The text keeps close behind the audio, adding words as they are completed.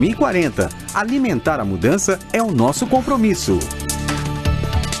2040. Alimentar a mudança é o nosso compromisso.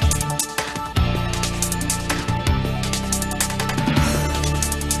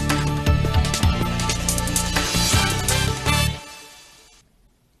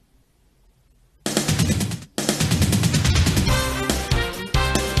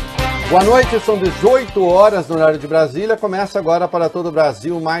 Boa noite, são 18 horas no horário de Brasília. Começa agora para todo o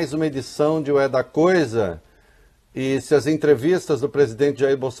Brasil mais uma edição de O É da Coisa. E se as entrevistas do presidente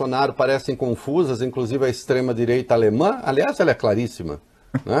Jair Bolsonaro parecem confusas, inclusive a extrema-direita alemã, aliás, ela é claríssima,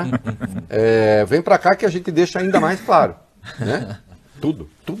 né? Vem para cá que a gente deixa ainda mais claro, né? Tudo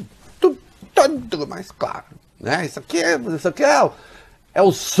mais claro, né? Isso aqui é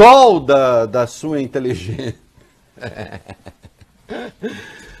o sol da sua inteligência.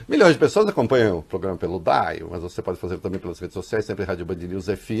 Milhões de pessoas acompanham o programa pelo Dial, mas você pode fazer também pelas redes sociais, sempre Rádio Band News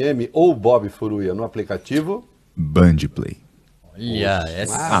FM ou Bob Furuia no aplicativo Bandplay. Olha,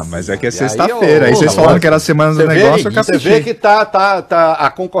 essa... mas é que é sexta-feira. Aí vocês falaram que era a semana do negócio, eu Você vê que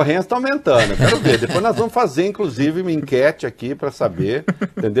a concorrência está aumentando. Eu quero ver. Depois nós vamos fazer, inclusive, uma enquete aqui para saber,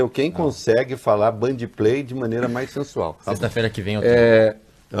 entendeu? Quem consegue falar Bandplay de maneira mais sensual. Sexta-feira que vem eu tento.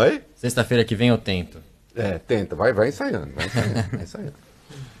 Oi? Sexta-feira que vem eu tento. Tenta. Vai ensaiando. Vai ensaiando.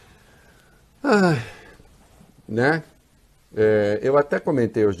 Ai, né? Eu até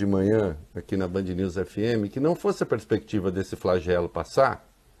comentei hoje de manhã, aqui na Band News FM, que não fosse a perspectiva desse flagelo passar,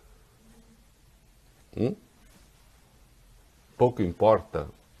 pouco importa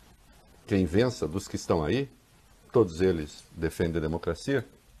quem vença dos que estão aí, todos eles defendem a democracia,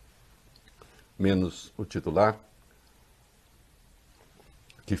 menos o titular,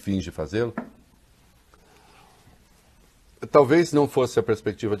 que finge fazê-lo. Talvez não fosse a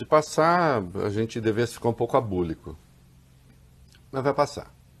perspectiva de passar, a gente devesse ficar um pouco abúlico. Mas vai passar.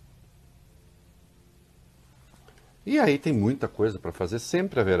 E aí tem muita coisa para fazer,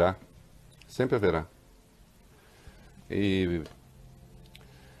 sempre haverá. Sempre haverá. E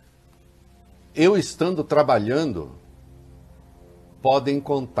eu estando trabalhando, podem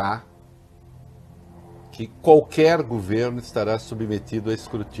contar que qualquer governo estará submetido a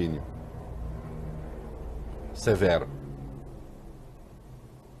escrutínio severo.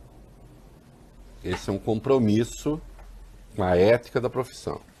 Esse é um compromisso com a ética da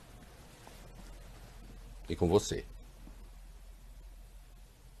profissão. E com você.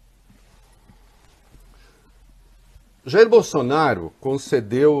 Jair Bolsonaro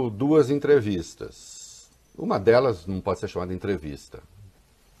concedeu 2 entrevistas. Uma delas não pode ser chamada entrevista.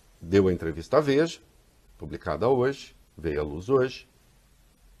 Deu a entrevista à Veja, publicada hoje, veio à luz hoje.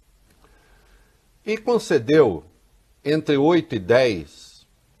 E concedeu entre 8 e 10,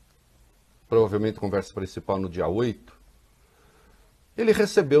 provavelmente conversa principal no dia 8, ele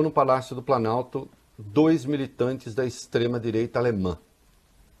recebeu no Palácio do Planalto 2 militantes da extrema-direita alemã.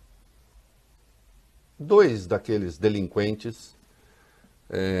 2 daqueles delinquentes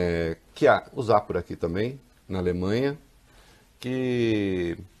que há, usar por aqui também, na Alemanha,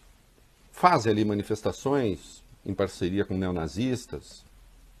 que fazem ali manifestações em parceria com neonazistas.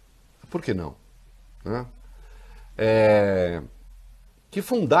 Por que não? Né? Que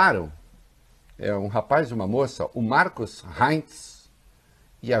fundaram, um rapaz e uma moça, o Markus Heinz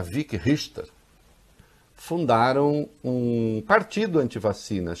e a Vicky Richter, fundaram um partido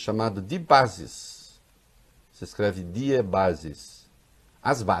antivacina chamado Die Basis. Se escreve Die Basis.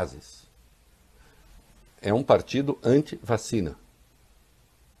 As Bases. É um partido anti-vacina.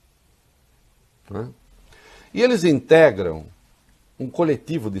 Né? E eles integram um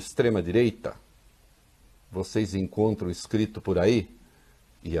coletivo de extrema-direita. Vocês encontram escrito por aí,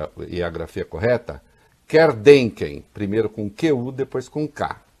 e a grafia correta, Querdenken, primeiro com QU, depois com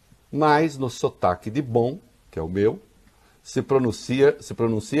K. Mas no sotaque de bom, que é o meu, se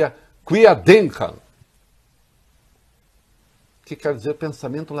pronuncia Querdenken, que quer dizer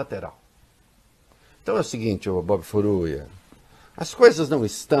pensamento lateral. Então é o seguinte, Bob Furuia, as coisas não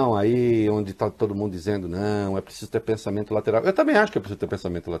estão aí onde está todo mundo dizendo não, é preciso ter pensamento lateral. Eu também acho que é preciso ter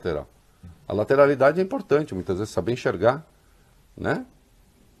pensamento lateral. A lateralidade é importante, muitas vezes saber enxergar, né?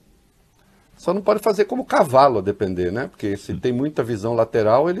 Só não pode fazer como cavalo, a depender, né? Porque se tem muita visão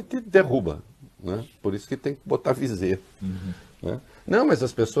lateral, ele te derruba, né? Por isso que tem que botar viseira. Né? Não, mas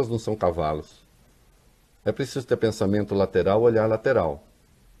as pessoas não são cavalos. É preciso ter pensamento lateral, olhar lateral.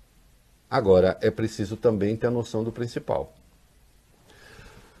 Agora, é preciso também ter a noção do principal.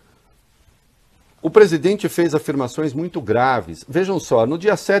 O presidente fez afirmações muito graves. Vejam só, no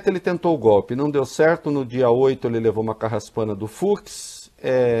dia 7 ele tentou o golpe, não deu certo. No dia 8 ele levou uma carraspana do Fux,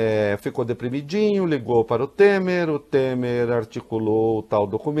 ficou deprimidinho, ligou para o Temer articulou o tal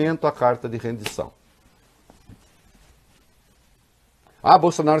documento, a carta de rendição. Ah,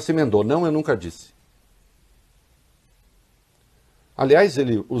 Bolsonaro se emendou. Não, eu nunca disse. Aliás,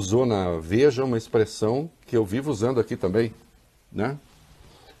 ele usou na Veja uma expressão que eu vivo usando aqui também, né?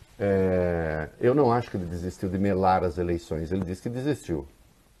 Eu não acho que ele desistiu de melar as eleições. Ele disse que desistiu.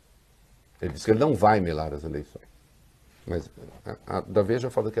 Ele disse que ele não vai melar as eleições. Mas a da Veja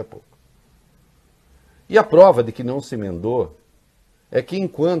eu falo daqui a pouco. E a prova de que não se emendou é que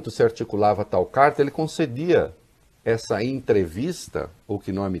enquanto se articulava tal carta, ele concedia essa entrevista, ou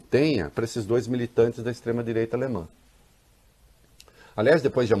que nome tenha, para esses 2 militantes da extrema-direita alemã. Aliás,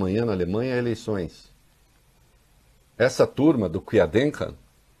 depois de amanhã na Alemanha, eleições. Essa turma do Querdenken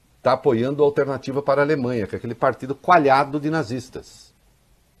está apoiando a Alternativa para a Alemanha, que é aquele partido coalhado de nazistas.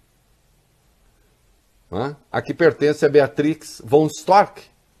 A que pertence a Beatrix von Storck,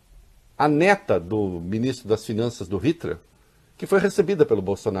 a neta do ministro das Finanças do Hitler, que foi recebida pelo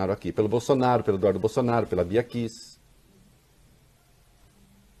Bolsonaro aqui, pelo Bolsonaro, pelo Eduardo Bolsonaro, pela Bia Kiss.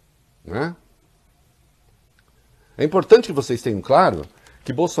 É importante que vocês tenham claro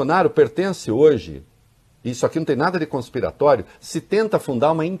que Bolsonaro pertence hoje, isso aqui não tem nada de conspiratório, se tenta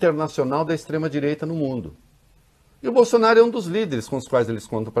fundar uma internacional da extrema-direita no mundo. E o Bolsonaro é um dos líderes com os quais eles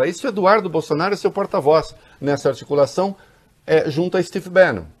contam para isso. O Eduardo Bolsonaro é seu porta-voz nessa articulação junto a Steve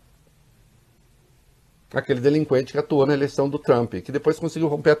Bannon. Aquele delinquente que atuou na eleição do Trump, que depois conseguiu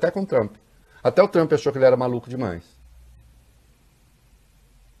romper até com o Trump. Até o Trump achou que ele era maluco demais.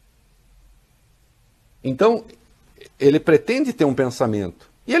 Então, ele pretende ter um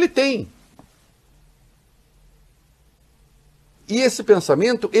pensamento. E ele tem. E esse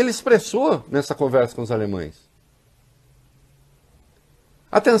pensamento ele expressou nessa conversa com os alemães.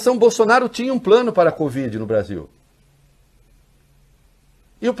 Atenção, Bolsonaro tinha um plano para a Covid no Brasil.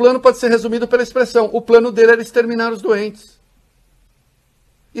 E o plano pode ser resumido pela expressão: o plano dele era exterminar os doentes.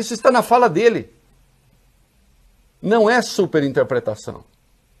 Isso está na fala dele. Não é superinterpretação.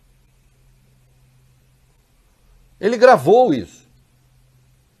 Ele gravou isso.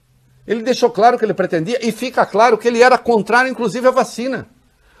 Ele deixou claro que ele pretendia, e fica claro que ele era contrário, inclusive, à vacina.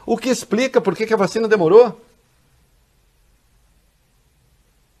 O que explica por que a vacina demorou.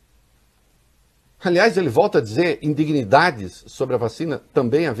 Aliás, ele volta a dizer indignidades sobre a vacina,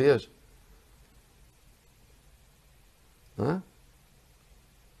 também a Veja.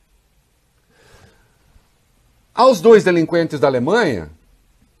 Aos 2 delinquentes da Alemanha,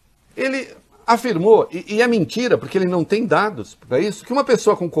 ele afirmou, e é mentira, porque ele não tem dados para isso, que uma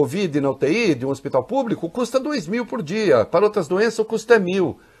pessoa com Covid na UTI de um hospital público custa 2.000 por dia. Para outras doenças o custo é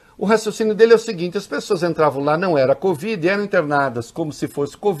 1.000. O raciocínio dele é o seguinte: as pessoas entravam lá, não era Covid, eram internadas como se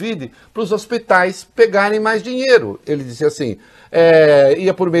fosse Covid, para os hospitais pegarem mais dinheiro. Ele dizia assim,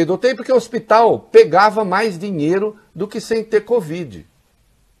 ia por meio do UTI porque o hospital pegava mais dinheiro do que sem ter Covid.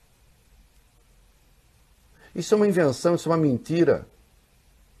 Isso é uma invenção, isso é uma mentira.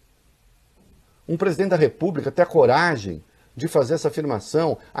 Um presidente da República ter a coragem de fazer essa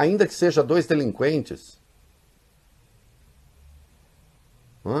afirmação, ainda que seja 2 delinquentes.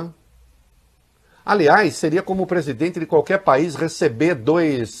 Aliás, seria como o presidente de qualquer país receber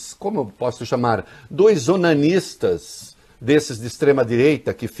 2, como eu posso chamar, 2 onanistas desses de extrema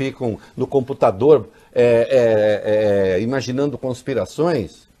direita que ficam no computador imaginando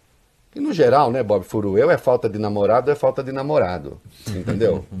conspirações. E no geral, né, Bob Furu, é falta de namorado, é falta de namorado.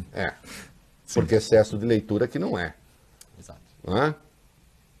 Entendeu? Porque excesso de leitura que não é. Exato.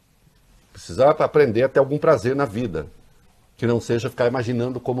 Precisa aprender a ter algum prazer na vida. Que não seja ficar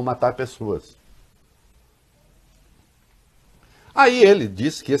imaginando como matar pessoas. Aí ele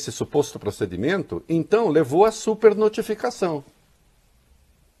disse que esse suposto procedimento, então, levou à supernotificação.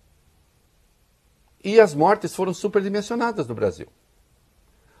 E as mortes foram superdimensionadas no Brasil.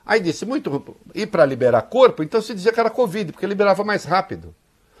 Aí disse, e para liberar corpo, então se dizia que era Covid, porque liberava mais rápido.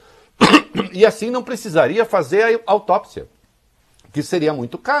 E assim não precisaria fazer a autópsia, que seria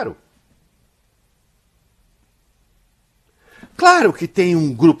muito caro. Claro que tem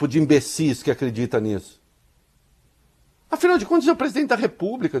um grupo de imbecis que acredita nisso. Afinal de contas, é o presidente da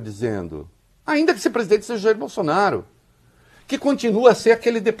República dizendo, ainda que esse presidente seja Jair Bolsonaro, que continua a ser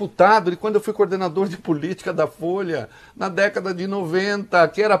aquele deputado de quando eu fui coordenador de política da Folha, na década de 90,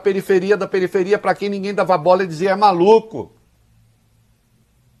 que era a periferia da periferia, para quem ninguém dava bola e dizia, é maluco.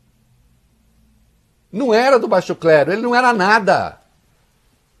 Não era do baixo clero, ele não era nada.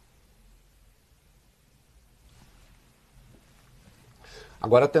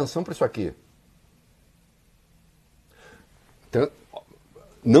 Agora, atenção para isso aqui.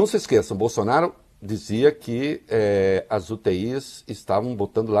 Não se esqueçam, Bolsonaro dizia que as UTIs estavam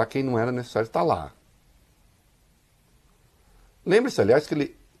botando lá quem não era necessário estar lá. Lembre-se, aliás,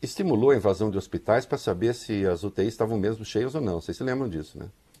 que estimulou a invasão de hospitais para saber se as UTIs estavam mesmo cheias ou não. Vocês se lembram disso, né?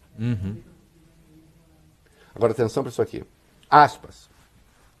 Uhum. Agora, atenção para isso aqui. Aspas.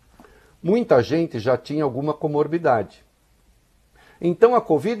 Muita gente já tinha alguma comorbidade. Então a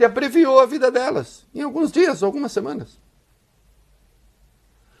Covid abreviou a vida delas, em alguns dias, algumas semanas.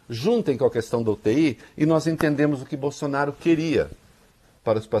 Juntem com a questão da UTI e nós entendemos o que Bolsonaro queria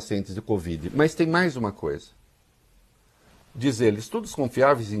para os pacientes de Covid. Mas tem mais uma coisa. Diz ele, estudos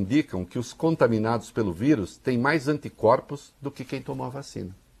confiáveis indicam que os contaminados pelo vírus têm mais anticorpos do que quem tomou a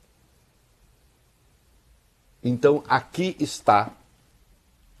vacina. Então, aqui está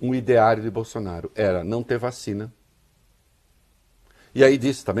um ideário de Bolsonaro. Era não ter vacina. E aí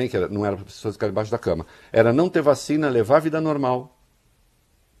disse também que não era para as pessoas ficarem debaixo da cama. Era não ter vacina, levar a vida normal.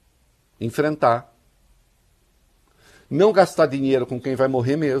 Enfrentar. Não gastar dinheiro com quem vai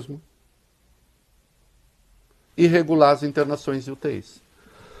morrer mesmo. E regular as internações de UTIs.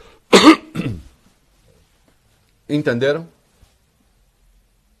 Entenderam?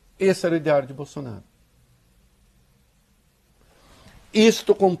 Esse era o ideário de Bolsonaro.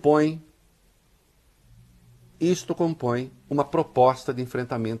 Isto compõe uma proposta de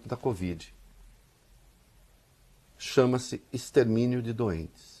enfrentamento da Covid. Chama-se extermínio de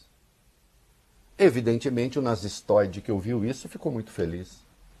doentes. Evidentemente, o nazistoide que ouviu isso ficou muito feliz.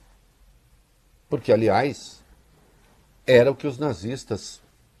 Porque, aliás, era o que os nazistas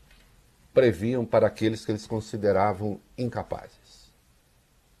previam para aqueles que eles consideravam incapazes.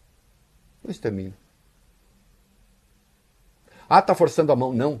 O extermínio. Ah, está forçando a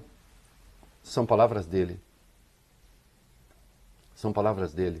mão. Não. São palavras dele. São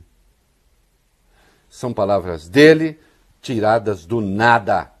palavras dele. São palavras dele, tiradas do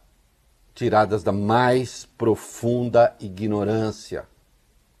nada. Tiradas da mais profunda ignorância.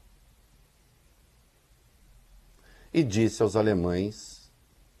 E disse aos alemães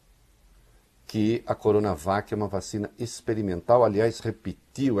que a Coronavac é uma vacina experimental. Aliás,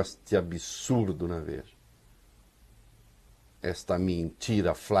 repetiu este absurdo na Veja. Esta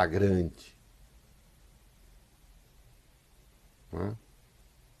mentira flagrante. Não é?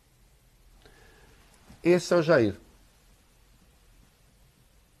 Esse é o Jair.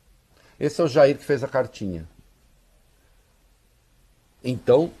 Esse é o Jair que fez a cartinha.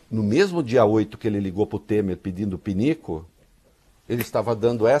 Então, no mesmo dia 8 que ele ligou para o Temer pedindo pinico, ele estava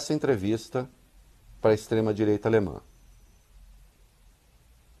dando essa entrevista para a extrema-direita alemã.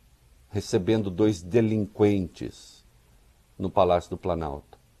 Recebendo 2 delinquentes no Palácio do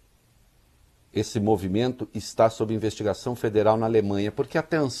Planalto. Esse movimento está sob investigação federal na Alemanha, porque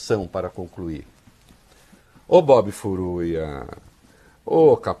atenção para concluir. Ô Bob Furuia,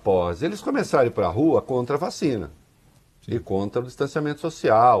 ô Capozzi, eles começaram a ir para a rua contra a vacina. Sim. E contra o distanciamento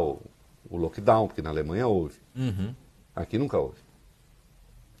social, o lockdown, porque na Alemanha houve. Uhum. Aqui nunca houve.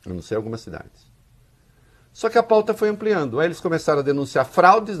 A não ser algumas cidades. Só que a pauta foi ampliando. Aí eles começaram a denunciar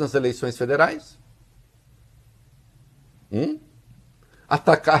fraudes nas eleições federais.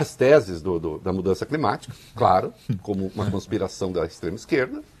 Atacar as teses da mudança climática, claro, como uma conspiração da extrema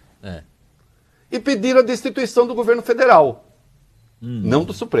esquerda. É. E pediram a destituição do governo federal. Não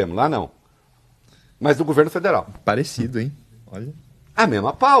do Supremo, lá não. Mas do governo federal. Parecido, hein? Olha. A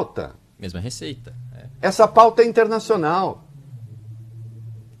mesma pauta. Mesma receita. É. Essa pauta é internacional.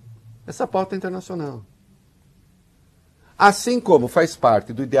 Essa pauta é internacional. Assim como faz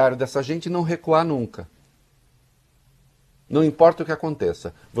parte do ideário dessa gente não recuar nunca. Não importa o que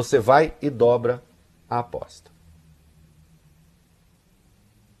aconteça, você vai e dobra a aposta.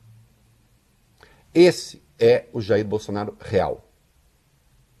 Esse é o Jair Bolsonaro real.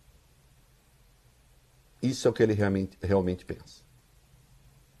 Isso é o que ele realmente pensa.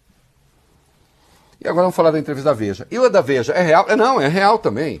 E agora vamos falar da entrevista da Veja. E o da Veja é real? Não, é real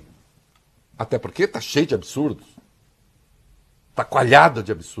também. Até porque está cheio de absurdos. Está coalhada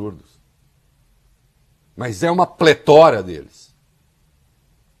de absurdos. Mas é uma pletora deles.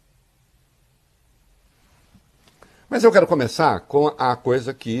 Mas eu quero começar com a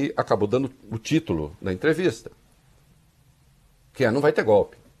coisa que acabou dando o título da entrevista. Que é: não vai ter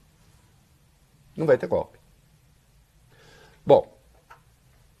golpe. Não vai ter golpe. Bom,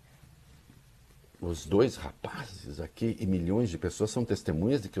 os 2 rapazes aqui e milhões de pessoas são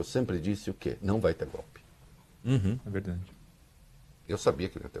testemunhas de que eu sempre disse o quê? Não vai ter golpe. Uhum, é verdade. Eu sabia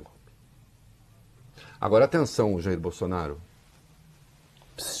que não ia ter golpe. Agora atenção, Jair Bolsonaro.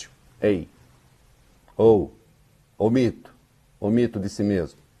 Psiu. Ei. Omito de si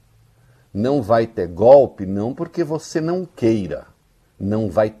mesmo. Não vai ter golpe não porque você não queira. Não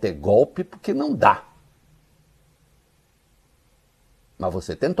vai ter golpe porque não dá. Mas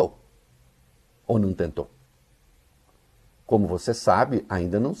você tentou. Ou não tentou? Como você sabe,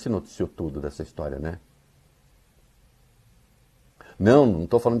 ainda não se noticiou tudo dessa história, né? Não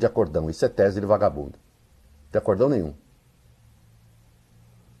estou falando de acordão. Isso é tese de vagabundo. Não tem acordão nenhum.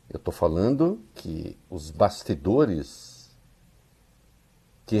 Eu estou falando que os bastidores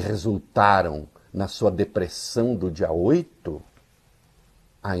que resultaram na sua depressão do dia 8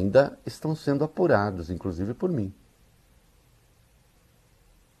 ainda estão sendo apurados, inclusive por mim.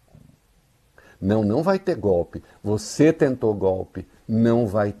 Não vai ter golpe. Você tentou golpe, não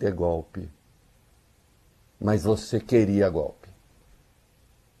vai ter golpe. Mas você queria golpe.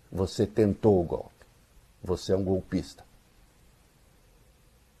 Você tentou o golpe. Você é um golpista.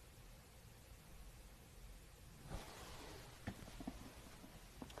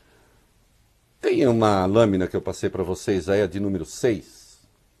 Tem uma lâmina que eu passei para vocês aí, a de número 6.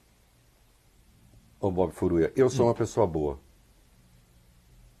 Ô Bob Furuia, eu sou uma pessoa boa.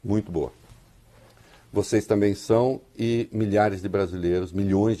 Muito boa. Vocês também são e milhares de brasileiros,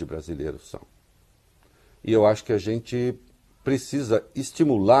 milhões de brasileiros são. E eu acho que a gente precisa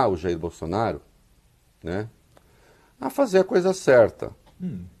estimular o Jair Bolsonaro, né, a fazer a coisa certa.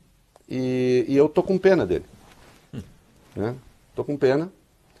 E eu tô com pena dele. Né? Tô com pena.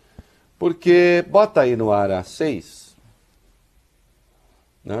 Porque, bota aí no ar a 6,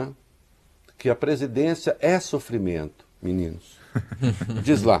 né, que a presidência é sofrimento, meninos.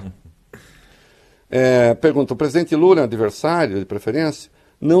 Diz lá. Pergunta, o presidente Lula é um adversário de preferência?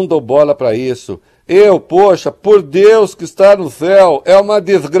 Não dou bola para isso. Poxa, por Deus que está no céu, é uma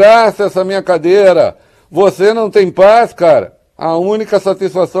desgraça essa minha cadeira. Você não tem paz, cara. A única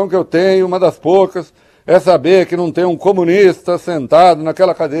satisfação que eu tenho, uma das poucas, é saber que não tem um comunista sentado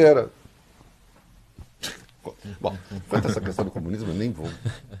naquela cadeira. Bom, quanto a essa questão do comunismo, eu nem vou.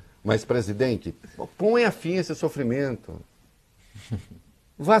 Mas, presidente, põe a fim a esse sofrimento.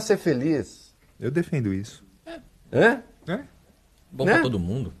 Vá ser feliz. Eu defendo isso. Bom né? pra todo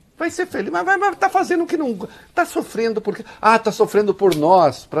mundo. Vai ser feliz, mas tá fazendo o que não... Tá sofrendo porque... tá sofrendo por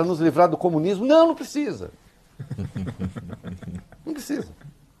nós, para nos livrar do comunismo. Não precisa. Não precisa.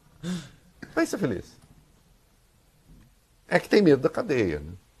 Vai ser feliz. É que tem medo da cadeia,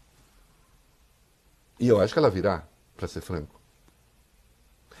 né? E eu acho que ela virá, para ser franco.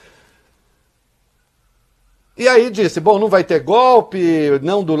 E aí disse, bom, não vai ter golpe,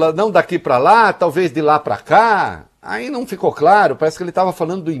 não daqui para lá, talvez de lá para cá. Aí não ficou claro, parece que ele estava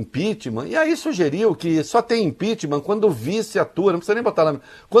falando do impeachment. E aí sugeriu que só tem impeachment quando o vice atua, não precisa nem botar lá,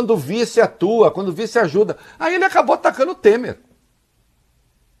 quando o vice atua, quando o vice ajuda. Aí ele acabou atacando o Temer.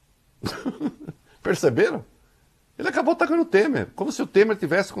 Perceberam? Ele acabou atacando o Temer, como se o Temer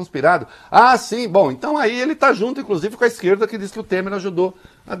tivesse conspirado. Sim, bom, então aí ele está junto, inclusive, com a esquerda que diz que o Temer ajudou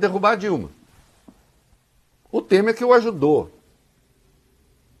a derrubar a Dilma. O Temer que o ajudou.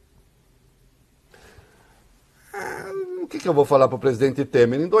 O que eu vou falar para o presidente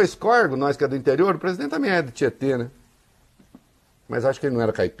Temer? Em 2 córregos, nós que é do interior, o presidente também é de Tietê, né? Mas acho que ele não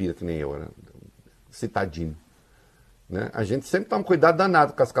era caipira, que nem eu, era citadino. Né? A gente sempre toma um cuidado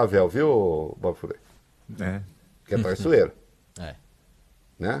danado com Cascavel, viu, Bob Furei? Que é traiçoeiro.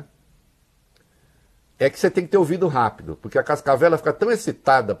 Né? É que você tem que ter ouvido rápido, porque a Cascavel ela fica tão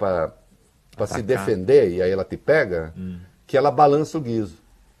excitada para se defender, e aí ela te pega, que ela balança o guiso.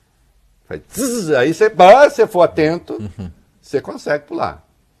 Aí se você for atento, você consegue pular.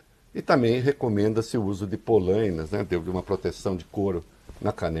 E também recomenda-se o uso de polainas, né? De uma proteção de couro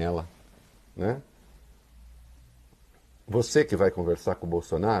na canela. Né? Você que vai conversar com o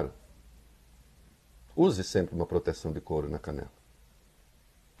Bolsonaro, use sempre uma proteção de couro na canela.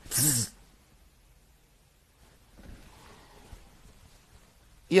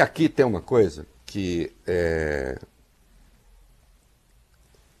 E aqui tem uma coisa que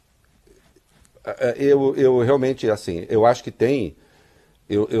eu realmente, assim, eu acho que tem...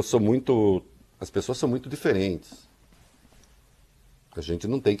 Eu sou muito... As pessoas são muito diferentes. A gente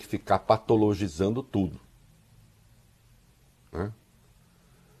não tem que ficar patologizando tudo. Né?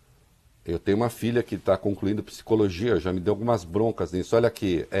 Eu tenho uma filha que está concluindo psicologia, já me deu algumas broncas nisso. Olha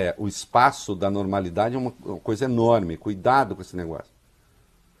aqui, o espaço da normalidade é uma coisa enorme. Cuidado com esse negócio.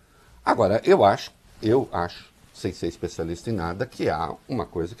 Agora, eu acho, sem ser especialista em nada, que há uma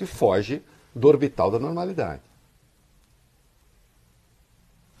coisa que foge do orbital da normalidade.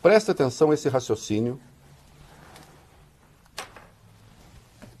 Presta atenção a esse raciocínio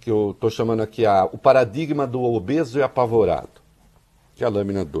que eu estou chamando aqui o paradigma do obeso e apavorado, que é a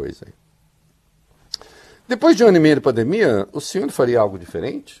lâmina 2 aí. Depois de 1 ano e meio de pandemia, o senhor faria algo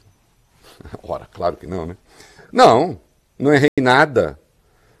diferente? Ora, claro que não, né? Não errei nada.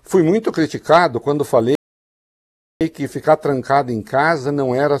 Fui muito criticado quando falei que ficar trancado em casa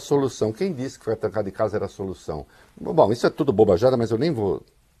não era a solução. Quem disse que ficar trancado em casa era a solução? Bom, isso é tudo bobajada, mas eu nem vou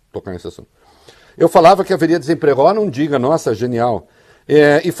tocar nesse assunto. Eu falava que haveria desemprego. Não diga, nossa, genial.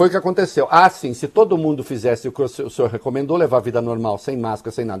 E foi o que aconteceu. Sim, se todo mundo fizesse o que o senhor recomendou, levar a vida normal, sem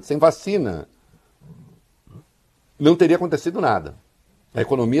máscara, sem nada, sem vacina, não teria acontecido nada. A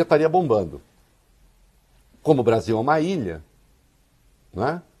economia estaria bombando. Como o Brasil é uma ilha, não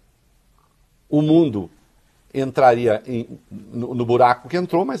é? O mundo entraria no buraco que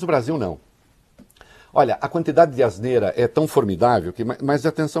entrou, mas o Brasil não. Olha, a quantidade de asneira é tão formidável, mas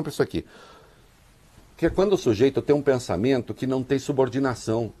atenção para isso aqui. Que é quando o sujeito tem um pensamento que não tem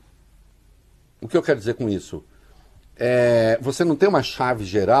subordinação. O que eu quero dizer com isso? Você não tem uma chave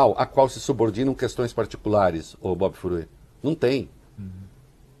geral a qual se subordinam questões particulares, ô Bob Furui. Não tem.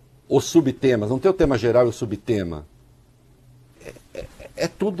 Os subtemas, não tem o tema geral e o subtema. É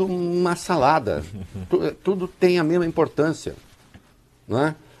tudo uma salada. Tudo tem a mesma importância. Não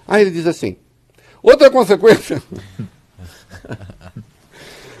é? Aí ele diz assim, outra consequência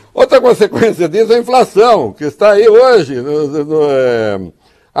disso é a inflação, que está aí hoje.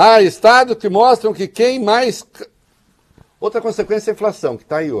 Há estados que mostram que quem mais... Outra consequência é a inflação, que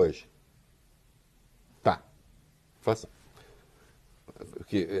está aí hoje. Tá. Inflação.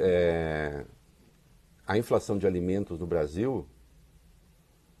 Porque, a inflação de alimentos no Brasil,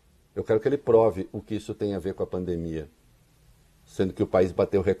 eu quero que ele prove o que isso tem a ver com a pandemia. Sendo que o país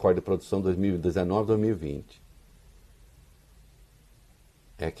bateu recorde de produção em 2019, 2020.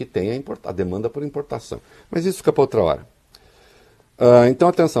 É que tem a demanda por importação. Mas isso fica para outra hora. Então,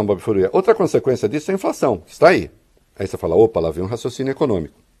 atenção, Bob Furuia. Outra consequência disso é a inflação, que está aí. Aí você fala, opa, lá vem um raciocínio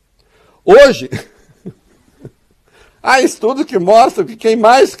econômico. Hoje, há estudos que mostram que quem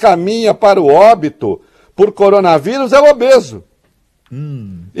mais caminha para o óbito por coronavírus é o obeso.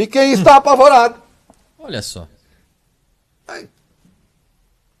 E quem está apavorado. Olha só.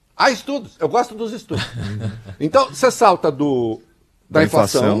 Há estudos, eu gosto dos estudos. Então, você salta da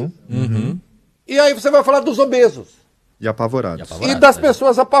inflação. E aí você vai falar dos obesos. E apavorados. E das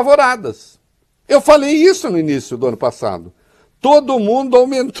pessoas apavoradas. Eu falei isso no início do ano passado. Todo mundo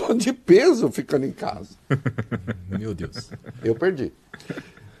aumentou de peso ficando em casa. Meu Deus. Eu perdi.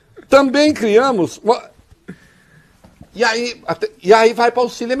 Também criamos... E aí vai para o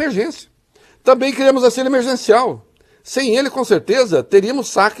auxílio emergência. Também criamos auxílio emergencial. Sem ele, com certeza, teríamos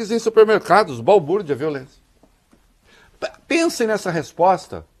saques em supermercados, balbúrdia de violência. Pensem nessa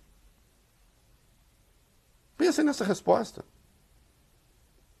resposta. Pensem nessa resposta.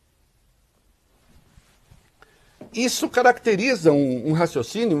 Isso caracteriza um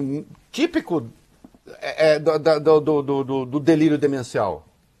raciocínio típico do delírio demencial.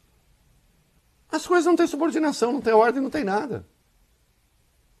 As coisas não têm subordinação, não tem ordem, não tem nada.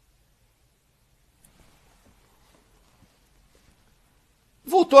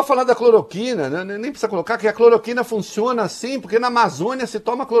 Voltou a falar da cloroquina, né? Nem precisa colocar que a cloroquina funciona assim, porque na Amazônia se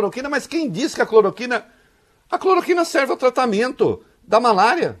toma cloroquina, mas quem disse que a cloroquina serve ao tratamento da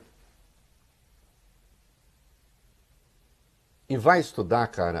malária? E vai estudar,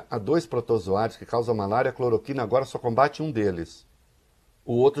 cara, há 2 protozoários que causam malária, a cloroquina agora só combate um deles.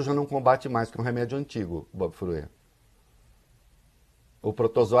 O outro já não combate mais, que é um remédio antigo, Bob Furuia. O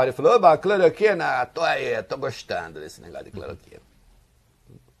protozoário falou, oba, cloroquina, tô gostando desse negócio de cloroquina.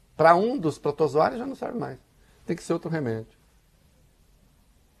 Para um dos protozoários já não serve mais. Tem que ser outro remédio.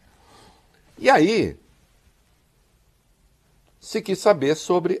 E aí, se quis saber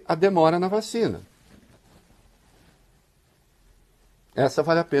sobre a demora na vacina. Essa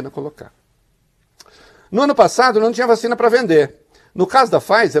vale a pena colocar. No ano passado não tinha vacina para vender. No caso da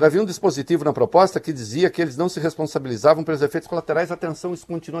Pfizer, havia um dispositivo na proposta que dizia que eles não se responsabilizavam pelos efeitos colaterais. Atenção, isso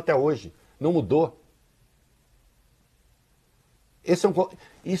continua até hoje. Não mudou.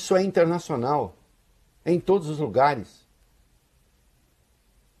 Isso é internacional. É em todos os lugares.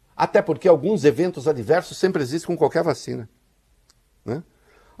 Até porque alguns eventos adversos sempre existem com qualquer vacina. Né?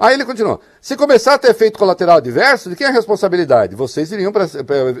 Aí ele continuou. Se começar a ter efeito colateral adverso, de quem é a responsabilidade? Vocês iriam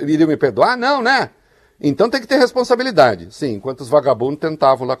me perdoar? Não, né? Então tem que ter responsabilidade. Sim, enquanto os vagabundos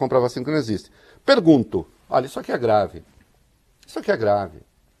tentavam lá comprar vacina que não existe. Pergunto. Olha, isso aqui é grave. Isso aqui é grave.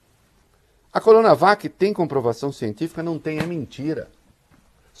 A Coronavac tem comprovação científica? Não tem, é mentira.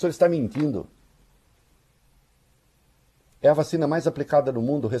 O senhor está mentindo. É a vacina mais aplicada no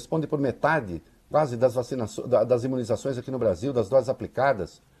mundo, responde por metade quase das imunizações aqui no Brasil, das doses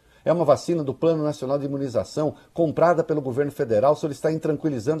aplicadas. É uma vacina do Plano Nacional de Imunização, comprada pelo governo federal. O senhor está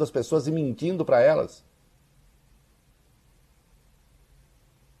intranquilizando as pessoas e mentindo para elas.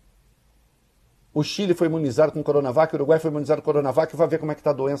 O Chile foi imunizado com Coronavac, o Uruguai foi imunizado com Coronavac, vai ver como é que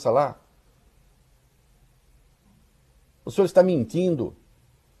está a doença lá. O senhor está mentindo.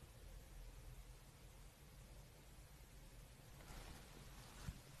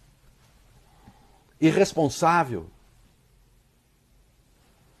 Irresponsável.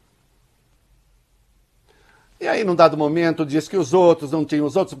 E aí, num dado momento, diz que os outros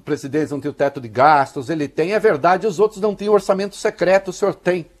presidentes não tinham teto de gastos, ele tem. É verdade, os outros não tinham orçamento secreto, o senhor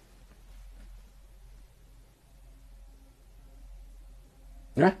tem.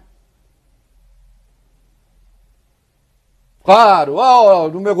 Né? Claro,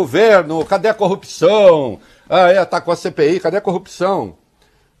 no meu governo, cadê a corrupção? Tá com a CPI, cadê a corrupção?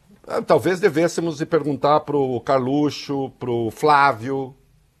 Talvez devêssemos ir perguntar para o Carluxo, para o Flávio,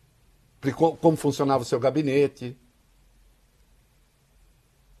 como funcionava o seu gabinete.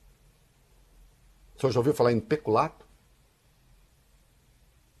 O senhor já ouviu falar em peculato?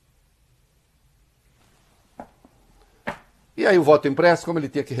 E aí o voto impresso, como ele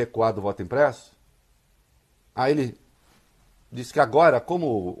tinha que recuar do voto impresso, aí ele disse que agora, como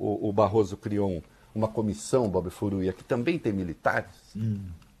o Barroso criou uma comissão, Bob Furuia, que também tem militares,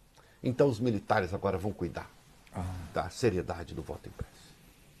 então os militares agora vão cuidar da seriedade do voto impresso.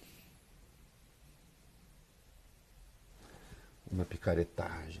 Uma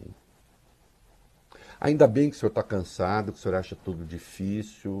picaretagem. Ainda bem que o senhor está cansado, que o senhor acha tudo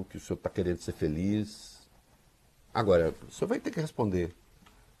difícil, que o senhor está querendo ser feliz. Agora, o senhor vai ter que responder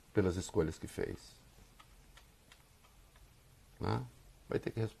pelas escolhas que fez. Né? Vai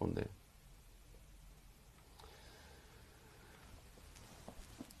ter que responder.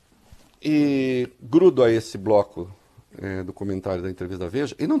 E grudo a esse bloco do comentário da entrevista da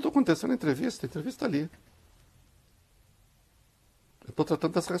Veja, e não estou acontecendo a entrevista ali. Eu estou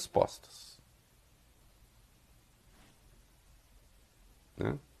tratando das respostas.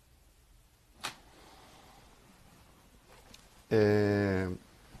 Né?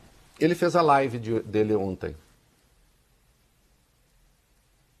 Ele fez a live dele ontem.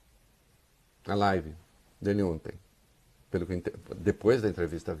 A live dele ontem. Depois da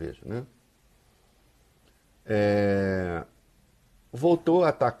entrevista Veja, né? Voltou a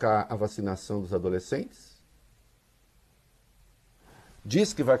atacar a vacinação dos adolescentes.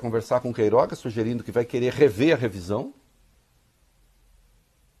 Diz que vai conversar com Queiroga, sugerindo que vai querer rever a revisão.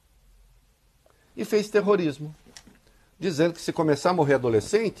 E fez terrorismo, dizendo que se começar a morrer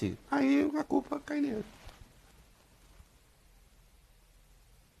adolescente, aí a culpa cai nele.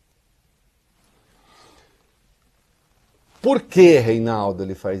 Por que, Reinaldo,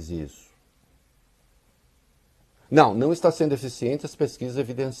 ele faz isso? Não está sendo eficiente, as pesquisas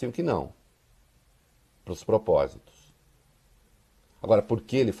evidenciam que não. Para os propósitos. Agora, por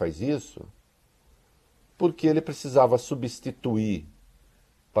que ele faz isso? Porque ele precisava substituir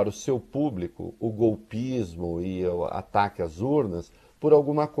para o seu público o golpismo e o ataque às urnas por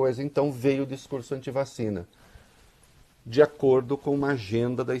alguma coisa. Então veio o discurso antivacina, de acordo com uma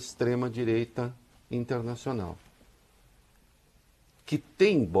agenda da extrema-direita internacional. Que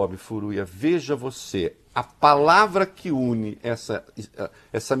tem, Bob Furuia, veja você, a palavra que une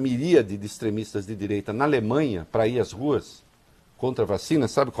essa miríade de extremistas de direita na Alemanha para ir às ruas contra a vacina,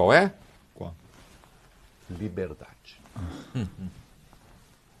 sabe qual é? Qual? Liberdade.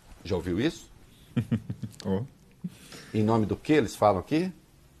 Já ouviu isso? Oh. Em nome do que eles falam aqui?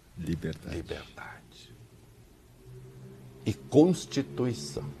 Liberdade. Liberdade. E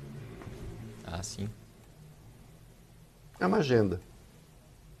Constituição. Ah, sim. É uma agenda.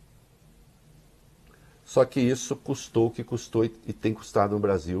 Só que isso custou o que custou e tem custado no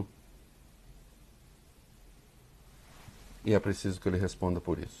Brasil. E é preciso que ele responda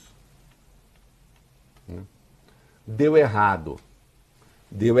por isso. Deu errado.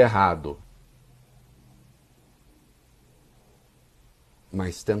 Deu errado.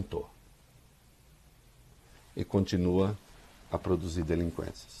 Mas tentou. E continua a produzir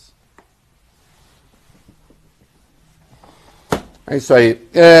delinquências. É isso aí.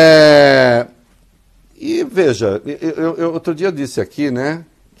 E veja, eu outro dia disse aqui, né,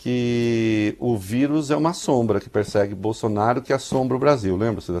 que o vírus é uma sombra que persegue Bolsonaro, que assombra o Brasil.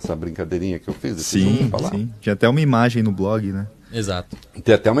 Lembra-se dessa brincadeirinha que eu fiz? Sim. Tinha até uma imagem no blog, né? Exato.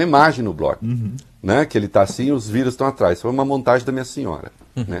 Tem até uma imagem no blog, né, que ele está assim e os vírus estão atrás. Foi uma montagem da minha senhora.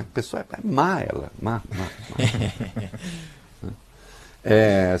 Né? A pessoa é má, ela. Má.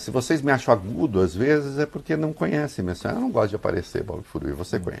 Se vocês me acham agudo, às vezes, é porque não conhecem minha senhora. Eu não gosto de aparecer, Bob Furuia.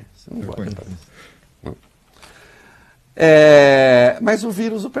 Você conhece. Não gosta de aparecer. Mas o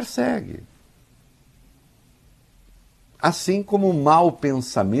vírus o persegue. Assim como o mau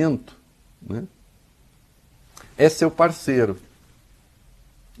pensamento, né, é seu parceiro.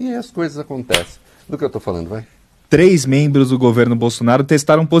 E aí as coisas acontecem. Do que eu estou falando, vai? 3 membros do governo Bolsonaro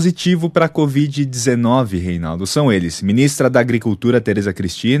testaram positivo para a Covid-19, Reinaldo. São eles: ministra da Agricultura, Tereza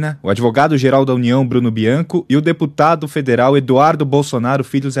Cristina, o advogado-geral da União, Bruno Bianco, e o deputado federal Eduardo Bolsonaro,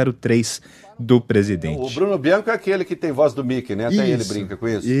 filho 03 do presidente. O Bruno Bianco é aquele que tem voz do Mickey, né? Até ele brinca com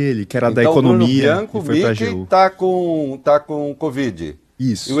isso. Ele, que era então, da economia, Bruno Bianco, e foi para a Mickey AGU. tá com Covid.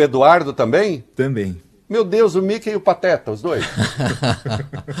 Isso. E o Eduardo também? Também. Meu Deus, o Mickey e o Pateta, os dois.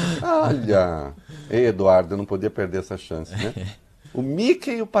 Olha. Ei, Eduardo, eu não podia perder essa chance, né? O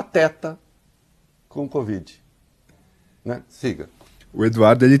Mickey e o Pateta com Covid. Né? Siga. O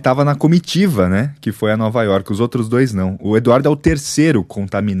Eduardo, ele estava na comitiva, né? Que foi a Nova York. Os outros dois não. O Eduardo é o terceiro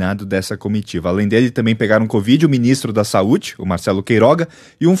contaminado dessa comitiva. Além dele, também pegaram Covid o ministro da Saúde, o Marcelo Queiroga,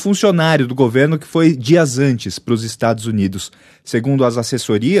 e um funcionário do governo que foi dias antes para os Estados Unidos. Segundo as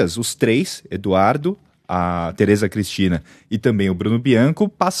assessorias, os três, Eduardo, a Tereza Cristina e também o Bruno Bianco,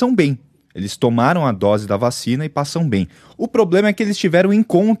 passam bem. Eles tomaram a dose da vacina e passam bem. O problema é que eles tiveram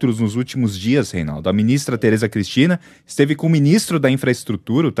encontros nos últimos dias, Reinaldo. A ministra Tereza Cristina esteve com o ministro da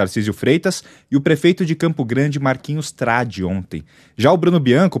Infraestrutura, o Tarcísio Freitas, e o prefeito de Campo Grande, Marquinhos Trade, ontem. Já o Bruno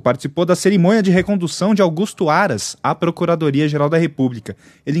Bianco participou da cerimônia de recondução de Augusto Aras à Procuradoria-Geral da República.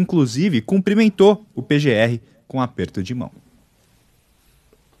 Ele, inclusive, cumprimentou o PGR com um aperto de mão.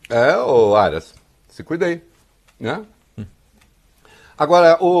 Ô Aras, se cuida aí, né?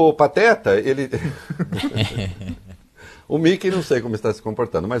 Agora, o Pateta, ele... O Mickey não sei como está se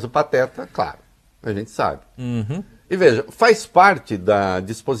comportando, mas o Pateta, claro, a gente sabe. Uhum. E veja, faz parte da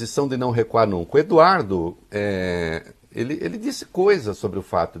disposição de não recuar nunca. O Eduardo, ele disse coisas sobre o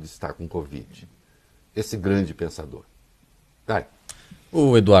fato de estar com Covid. Esse grande pensador. Vai.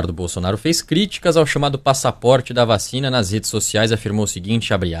 O Eduardo Bolsonaro fez críticas ao chamado passaporte da vacina nas redes sociais, afirmou o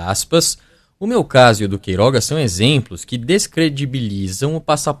seguinte, abre aspas... O meu caso e o do Queiroga são exemplos que descredibilizam o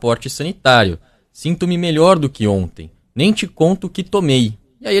passaporte sanitário. Sinto-me melhor do que ontem. Nem te conto o que tomei.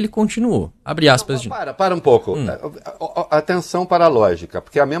 E aí ele continuou. Abre aspas de... Para um pouco. Atenção para a lógica,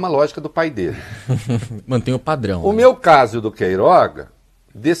 porque é a mesma lógica do pai dele. Mantém o padrão. O meu caso e o do Queiroga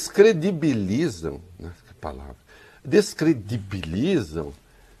descredibilizam... Que palavra? Descredibilizam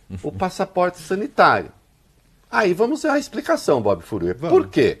o passaporte sanitário. Aí vamos à explicação, Bob Furuia. Por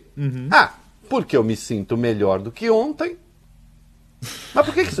quê? Porque eu me sinto melhor do que ontem. Mas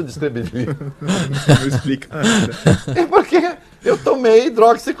por que isso descredibiliza? Não explica nada. É porque eu tomei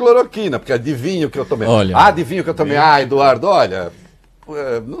hidroxicloroquina, porque adivinha o que eu tomei. Olha, adivinha o que eu tomei. Eduardo, olha,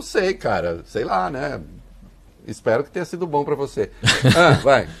 não sei, cara, sei lá, né? Espero que tenha sido bom pra você.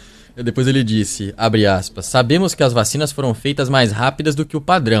 Vai. Depois ele disse, abre aspas, sabemos que as vacinas foram feitas mais rápidas do que o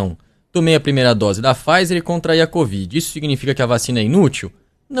padrão. Tomei a primeira dose da Pfizer e contraí a Covid. Isso significa que a vacina é inútil?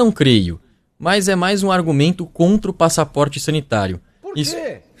 Não creio. Mas é mais um argumento contra o passaporte sanitário. Por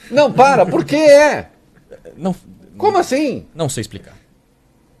quê? Não, por que é? Não, como assim? Não sei explicar.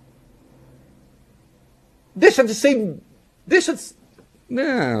 Deixa de ser...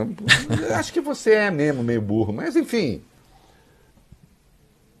 Não, acho que você é mesmo meio burro, mas enfim.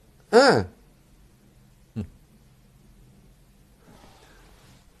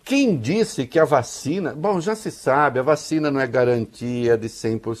 Quem disse que a vacina... Bom, já se sabe, a vacina não é garantia de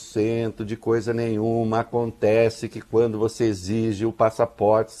 100% de coisa nenhuma. Acontece que quando você exige o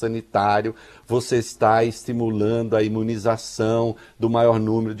passaporte sanitário, você está estimulando a imunização do maior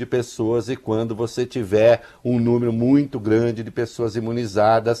número de pessoas e quando você tiver um número muito grande de pessoas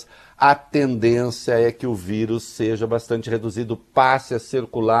imunizadas, a tendência é que o vírus seja bastante reduzido, passe a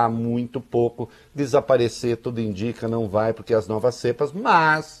circular muito pouco, desaparecer, tudo indica, não vai, porque as novas cepas,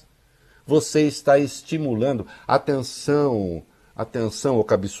 mas você está estimulando. Atenção, ô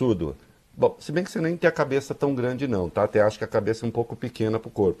cabeçudo. Bom, se bem que você nem tem a cabeça tão grande não, tá? Até acho que a cabeça é um pouco pequena para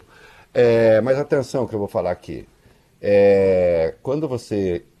o corpo. Mas atenção que eu vou falar aqui. Quando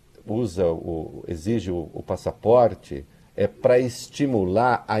você exige o passaporte, é para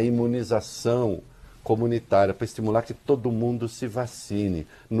estimular a imunização comunitária, para estimular que todo mundo se vacine.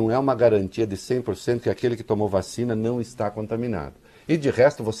 Não é uma garantia de 100% que aquele que tomou vacina não está contaminado. E de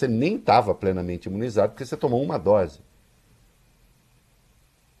resto, você nem estava plenamente imunizado porque você tomou uma dose.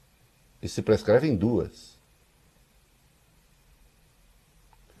 E se prescrevem 2.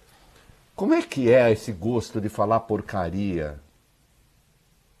 Como é que é esse gosto de falar porcaria?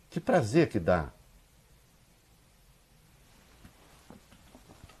 Que prazer que dá.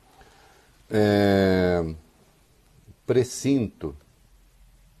 Presinto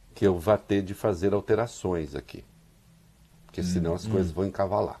que eu vá ter de fazer alterações aqui. Porque senão as coisas vão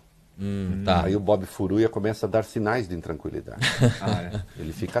encavalar. Tá. Aí o Bob Furuia começa a dar sinais de intranquilidade.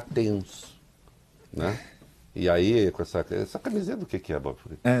 Ele fica tenso. Né? E aí, com essa camiseta, do que é, Bob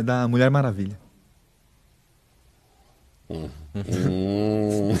Furuia? É da Mulher Maravilha.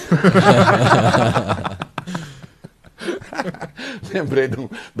 Lembrei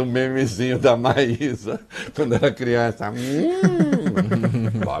do memezinho da Maísa, quando era criança.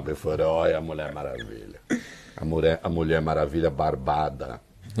 Bob Furoi, a Mulher Maravilha. A Mulher Maravilha barbada.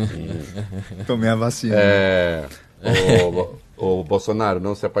 Tomei a vacina. O Bolsonaro,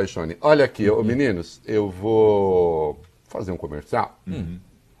 não se apaixone. Olha aqui, meninos, eu vou fazer um comercial.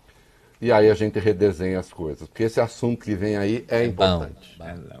 E aí a gente redesenha as coisas. Porque esse assunto que vem aí é importante.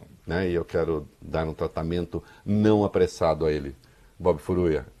 Né? E eu quero dar um tratamento não apressado a ele, Bob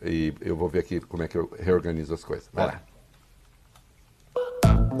Furuia. E eu vou ver aqui como é que eu reorganizo as coisas. Vai lá.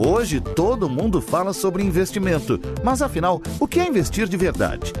 Hoje todo mundo fala sobre investimento, mas afinal, o que é investir de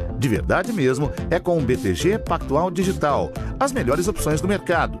verdade? De verdade mesmo é com o BTG Pactual Digital. As melhores opções do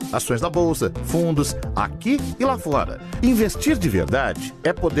mercado, ações da bolsa, fundos, aqui e lá fora. Investir de verdade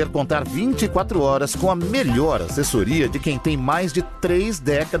é poder contar 24 horas com a melhor assessoria de quem tem mais de 3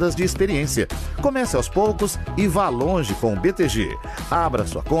 décadas de experiência. Comece aos poucos e vá longe com o BTG. Abra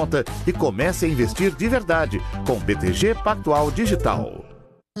sua conta e comece a investir de verdade com o BTG Pactual Digital.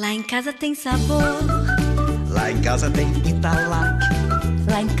 Lá em casa tem sabor. Lá em casa tem Italac.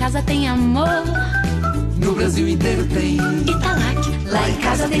 Lá em casa tem amor. No Brasil inteiro tem Italac. Lá em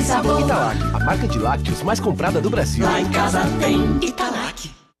casa tem sabor. Italac, a marca de lácteos mais comprada do Brasil. Lá em casa tem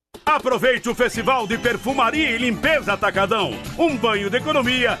Italac. Aproveite o Festival de Perfumaria e Limpeza Atacadão. Um banho de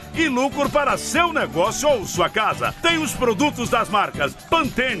economia e lucro para seu negócio ou sua casa. Tem os produtos das marcas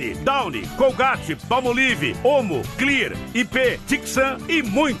Pantene, Downy, Colgate, Palmolive, Omo, Clear, IP, Tixan e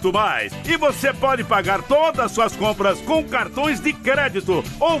muito mais. E você pode pagar todas as suas compras com cartões de crédito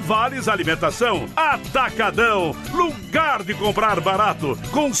ou vales alimentação. Atacadão, lugar de comprar barato.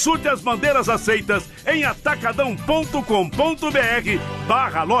 Consulte as bandeiras aceitas em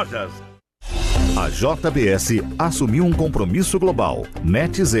atacadão.com.br/lojas. A JBS assumiu um compromisso global,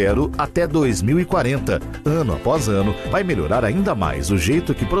 net zero até 2040. Ano após ano, vai melhorar ainda mais o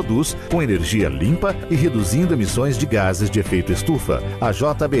jeito que produz, com energia limpa e reduzindo emissões de gases de efeito estufa. A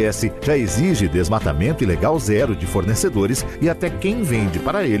JBS já exige desmatamento ilegal zero de fornecedores e até quem vende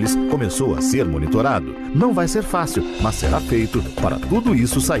para eles começou a ser monitorado. Não vai ser fácil, mas será feito para tudo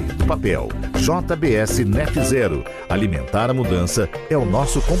isso sair do papel. JBS Net Zero. Alimentar a mudança é o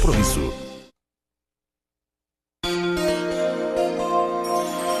nosso compromisso.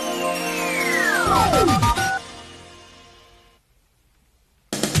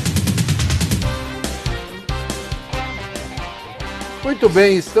 Muito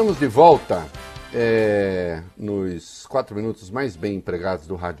bem, estamos de volta nos 4 minutos mais bem empregados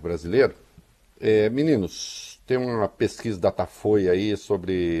do rádio brasileiro. Meninos, tem uma pesquisa Datafolha aí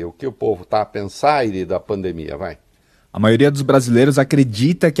sobre o que o povo está a pensar da pandemia, vai. A maioria dos brasileiros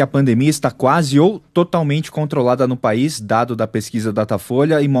acredita que a pandemia está quase ou totalmente controlada no país, dado da pesquisa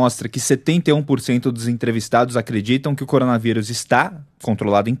Datafolha, e mostra que 71% dos entrevistados acreditam que o coronavírus está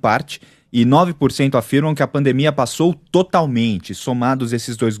controlado em parte, e 9% afirmam que a pandemia passou totalmente. Somados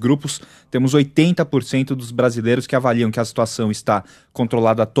esses dois grupos, temos 80% dos brasileiros que avaliam que a situação está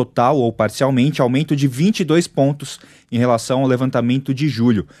controlada total ou parcialmente, aumento de 22 pontos em relação ao levantamento de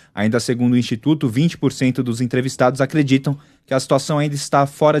julho. Ainda segundo o Instituto, 20% dos entrevistados acreditam que a situação ainda está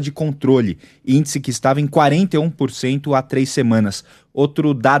fora de controle, índice que estava em 41% há 3 semanas.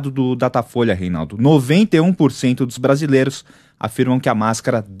 Outro dado do Datafolha, Reinaldo, 91% dos brasileiros afirmam que a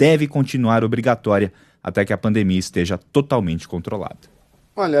máscara deve continuar obrigatória até que a pandemia esteja totalmente controlada.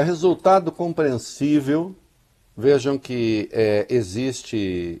 Olha, resultado compreensível. Vejam que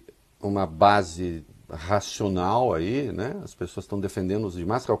existe uma base racional aí, né? As pessoas estão defendendo o uso de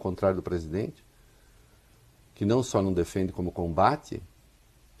máscara, ao contrário do presidente, que não só não defende como combate,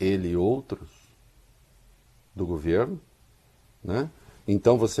 ele e outros do governo, né?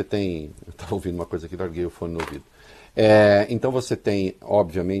 Então você tem... Eu estava ouvindo uma coisa aqui, larguei o fone no ouvido. Então você tem,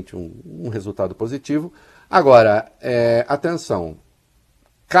 obviamente, um resultado positivo. Agora, atenção,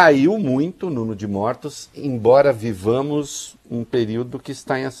 caiu muito o número de mortos, embora vivamos um período que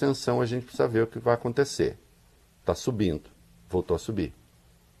está em ascensão, a gente precisa ver o que vai acontecer. Está subindo, voltou a subir.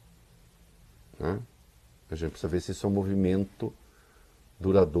 Né? A gente precisa ver se isso é um movimento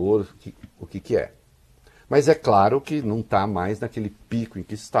duradouro, o que é. Mas é claro que não está mais naquele pico em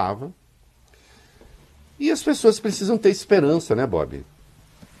que estava. E as pessoas precisam ter esperança, né, Bob?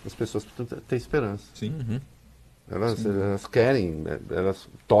 As pessoas precisam ter esperança. Sim. Uhum. Elas querem, elas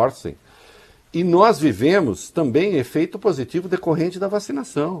torcem. E nós vivemos também efeito positivo decorrente da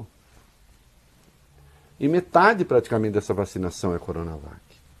vacinação. E metade praticamente dessa vacinação é Coronavac.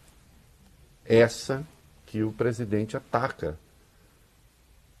 Essa que o presidente ataca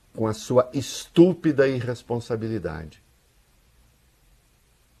com a sua estúpida irresponsabilidade.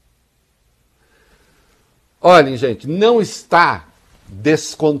 Olhem, gente, não está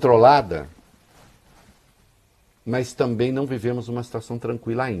descontrolada, mas também não vivemos uma situação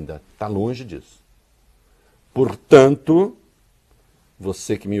tranquila ainda. Está longe disso. Portanto,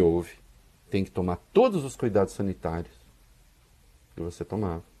 você que me ouve tem que tomar todos os cuidados sanitários que você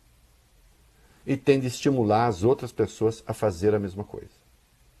tomava. E tem de estimular as outras pessoas a fazer a mesma coisa.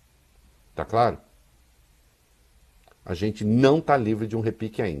 Tá claro? A gente não está livre de um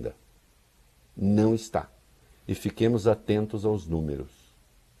repique ainda. Não está. E fiquemos atentos aos números.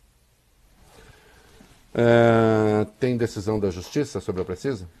 Tem decisão da Justiça sobre a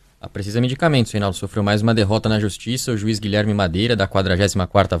Precisa? A Precisa Medicamentos, Reinaldo, sofreu mais uma derrota na Justiça. O juiz Guilherme Madeira, da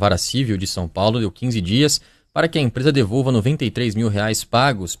 44ª Vara Civil de São Paulo, deu 15 dias para que a empresa devolva R$93 mil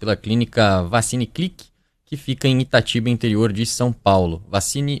pagos pela clínica Vacine Clinic, que fica em Itatiba, interior de São Paulo.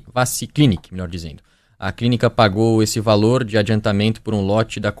 Vacine Clinic, melhor dizendo. A clínica pagou esse valor de adiantamento por um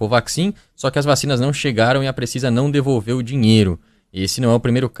lote da Covaxin, só que as vacinas não chegaram e a Precisa não devolveu o dinheiro. Esse não é o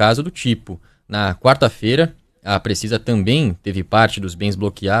primeiro caso do tipo. Na quarta-feira, a Precisa também teve parte dos bens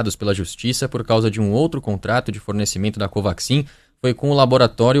bloqueados pela Justiça por causa de um outro contrato de fornecimento da Covaxin. Foi com o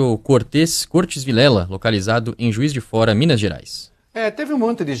laboratório Cortes Vilela, localizado em Juiz de Fora, Minas Gerais. Teve um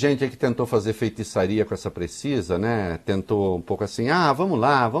monte de gente aí que tentou fazer feitiçaria com essa Precisa, né? Tentou um pouco assim, vamos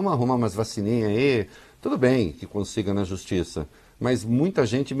lá, vamos arrumar umas vacininhas aí. Tudo bem que consiga na Justiça, mas muita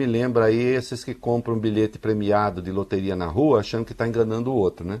gente me lembra aí esses que compram um bilhete premiado de loteria na rua achando que está enganando o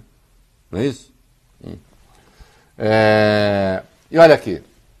outro, né? Não é isso? E olha aqui.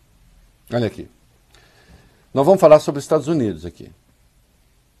 Nós vamos falar sobre os Estados Unidos aqui.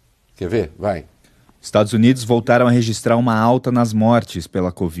 Quer ver? Vai. Estados Unidos voltaram a registrar uma alta nas mortes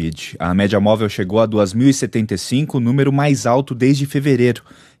pela Covid. A média móvel chegou a 2.075, o número mais alto desde fevereiro.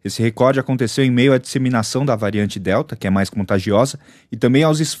 Esse recorde aconteceu em meio à disseminação da variante Delta, que é mais contagiosa, e também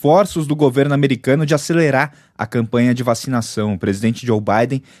aos esforços do governo americano de acelerar a campanha de vacinação. O presidente Joe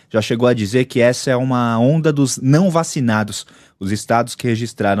Biden já chegou a dizer que essa é uma onda dos não vacinados. Os estados que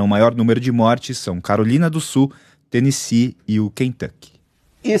registraram o maior número de mortes são Carolina do Sul, Tennessee e o Kentucky.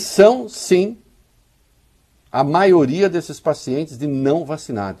 E são, sim, a maioria desses pacientes de não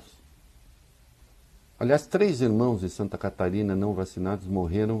vacinados. Aliás, 3 irmãos de Santa Catarina não vacinados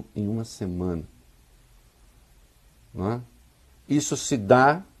morreram em uma semana. Não é? Isso se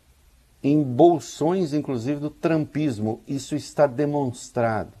dá em bolsões, inclusive, do trumpismo. Isso está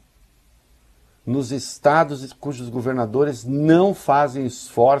demonstrado. Nos estados cujos governadores não fazem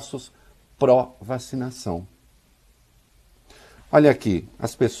esforços pró-vacinação. Olha aqui,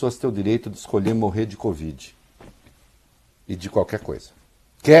 as pessoas têm o direito de escolher morrer de Covid. E de qualquer coisa.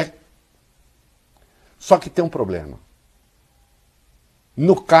 Quer? Só que tem um problema.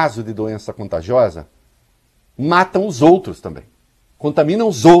 No caso de doença contagiosa, matam os outros também. Contaminam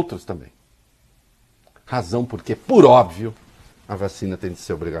os outros também. Razão porque, por óbvio, a vacina tem de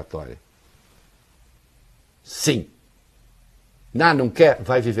ser obrigatória. Sim. Não quer?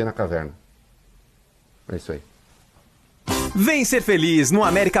 Vai viver na caverna. É isso aí. Vem ser feliz no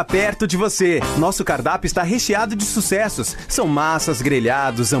América perto de você. Nosso cardápio está recheado de sucessos. São massas,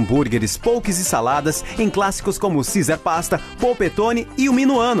 grelhados, hambúrgueres, poques e saladas em clássicos como Caesar Pasta, Polpettone e o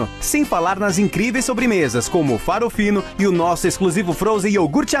Minuano. Sem falar nas incríveis sobremesas como o Farofino e o nosso exclusivo Frozen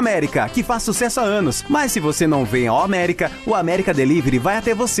Iogurte América, que faz sucesso há anos. Mas se você não vem ao América, o América Delivery vai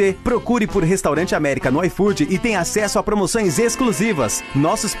até você. Procure por Restaurante América no iFood e tem acesso a promoções exclusivas.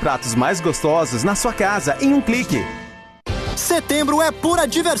 Nossos pratos mais gostosos na sua casa em um clique. Setembro é pura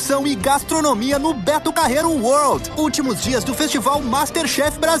diversão e gastronomia no Beto Carreiro World. Últimos dias do Festival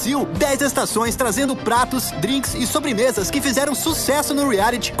MasterChef Brasil. 10 estações trazendo pratos, drinks e sobremesas que fizeram sucesso no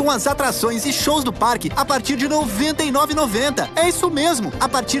reality, com as atrações e shows do parque a partir de R$ 99,90. É isso mesmo, a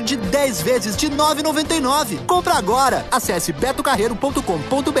partir de 10 vezes de R$ 9,99. Compra agora. Acesse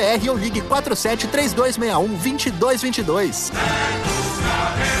betocarreiro.com.br ou ligue 473261-2222.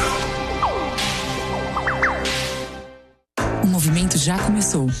 O movimento já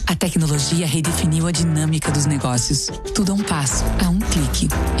começou. A tecnologia redefiniu a dinâmica dos negócios. Tudo a um passo, a um clique.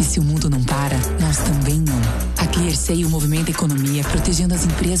 E se o mundo não para, nós também não. A ClearSale movimenta a economia, protegendo as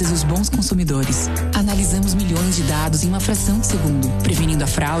empresas e os bons consumidores. Analisamos milhões de dados em uma fração de segundo, prevenindo a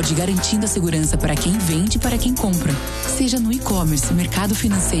fraude e garantindo a segurança para quem vende e para quem compra. Seja no e-commerce, mercado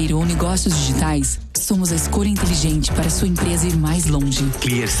financeiro ou negócios digitais, somos a escolha inteligente para sua empresa ir mais longe.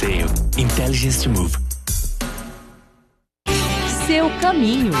 ClearSale. Intelligence to move. Seu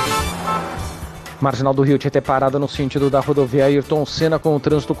caminho. Marginal do Rio Tietê parada no sentido da rodovia Ayrton Senna, com o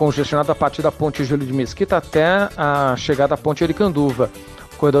trânsito congestionado a partir da ponte Júlio de Mesquita até a chegada à ponte Aricanduva.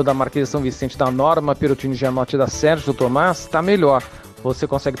 O corredor da Marquês de São Vicente da Norma, Perotini Gianotti da Sérgio Tomás está melhor. você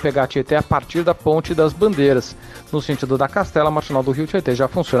consegue pegar a Tietê a partir da Ponte das Bandeiras. No sentido da Castela, a Marginal do Rio Tietê já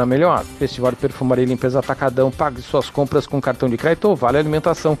funciona melhor. Festival de Perfumaria e Limpeza Atacadão, pague suas compras com cartão de crédito ou vale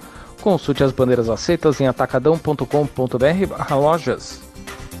alimentação. Consulte as bandeiras aceitas em atacadão.com.br/lojas.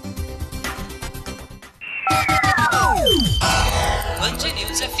 Band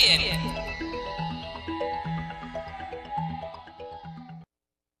News FM.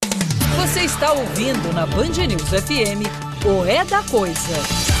 Você está ouvindo na Band News FM o É da Coisa.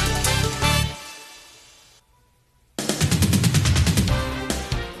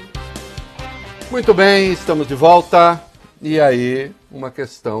 Muito bem, estamos de volta. E aí, uma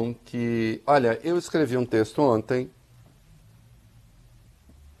questão que... Olha, eu escrevi um texto ontem.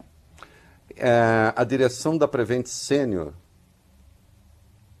 A direção da Prevent Senior...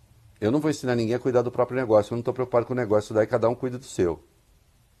 Eu não vou ensinar ninguém a cuidar do próprio negócio. Eu não estou preocupado com o negócio, daí cada um cuida do seu.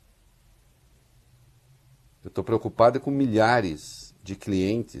 Eu estou preocupado com milhares de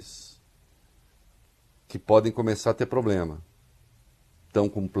clientes que podem começar a ter problema. Estão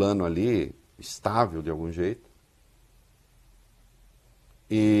com um plano ali estável de algum jeito.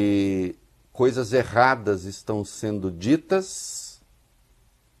 E coisas erradas estão sendo ditas,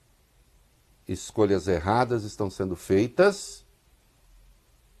 escolhas erradas estão sendo feitas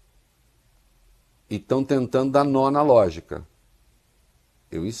e estão tentando dar nó na lógica.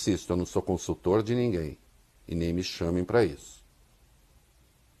 Eu insisto, eu não sou consultor de ninguém e nem me chamem para isso.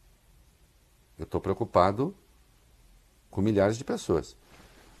 Eu estou preocupado com milhares de pessoas.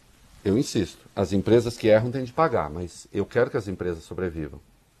 Eu insisto, as empresas que erram têm de pagar, mas eu quero que as empresas sobrevivam.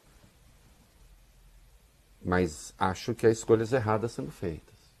 Mas acho que há escolhas erradas sendo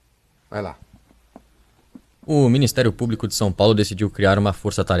feitas. Vai lá. O Ministério Público de São Paulo decidiu criar uma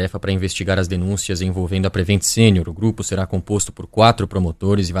força-tarefa para investigar as denúncias envolvendo a Prevent Senior. O grupo será composto por 4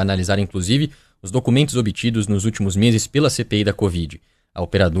 promotores e vai analisar, inclusive, os documentos obtidos nos últimos meses pela CPI da Covid. A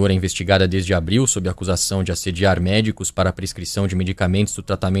operadora é investigada desde abril sob acusação de assediar médicos para a prescrição de medicamentos do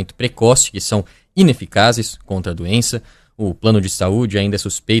tratamento precoce que são ineficazes contra a doença. O plano de saúde ainda é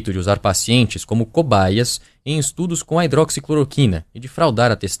suspeito de usar pacientes como cobaias em estudos com a hidroxicloroquina e de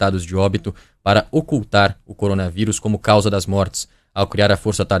fraudar atestados de óbito para ocultar o coronavírus como causa das mortes. Ao criar a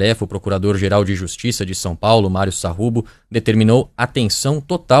força-tarefa, o Procurador-Geral de Justiça de São Paulo, Mário Sarrubo, determinou atenção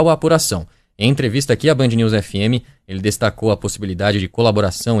total à apuração. Em entrevista aqui à Band News FM, ele destacou a possibilidade de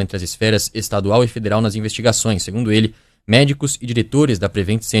colaboração entre as esferas estadual e federal nas investigações. Segundo ele, médicos e diretores da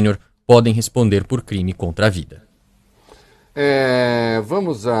Prevent Senior podem responder por crime contra a vida.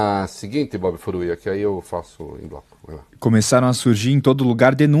 Vamos à seguinte, Bob Furuia, que aí eu faço em bloco. Vai lá. Começaram a surgir em todo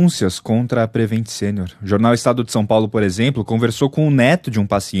lugar denúncias contra a Prevent Senior. O jornal Estado de São Paulo, por exemplo, conversou com o neto de um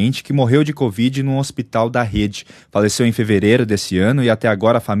paciente que morreu de Covid num hospital da rede. Faleceu em fevereiro desse ano e até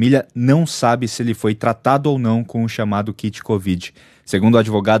agora a família não sabe se ele foi tratado ou não com o chamado kit Covid. Segundo o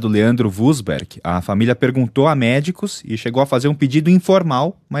advogado Leandro Wusberg, a família perguntou a médicos e chegou a fazer um pedido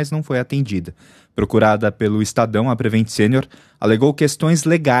informal, mas não foi atendida. Procurada pelo Estadão, a Prevent Senior alegou questões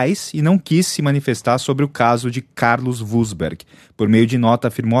legais e não quis se manifestar sobre o caso de Carlos Wusberg. Por meio de nota,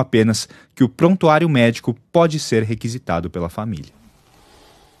 afirmou apenas que o prontuário médico pode ser requisitado pela família.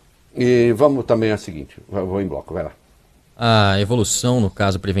 E vamos também ao seguinte, vou em bloco, vai lá. A evolução no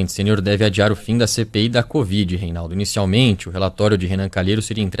caso Prevent Senior deve adiar o fim da CPI da Covid, Reinaldo. Inicialmente, o relatório de Renan Calheiro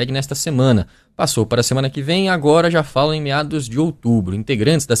seria entregue nesta semana. Passou para a semana que vem e agora já falam em meados de outubro.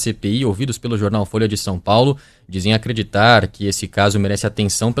 Integrantes da CPI, ouvidos pelo jornal Folha de São Paulo, dizem acreditar que esse caso merece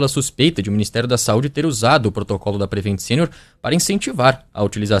atenção pela suspeita de o Ministério da Saúde ter usado o protocolo da Prevent Senior para incentivar a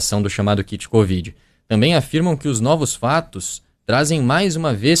utilização do chamado kit Covid. Também afirmam que os novos fatos trazem mais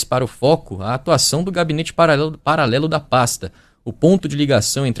uma vez para o foco a atuação do gabinete paralelo da pasta. O ponto de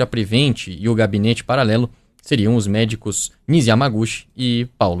ligação entre a Prevent e o gabinete paralelo seriam os médicos Nisi Yamaguchi e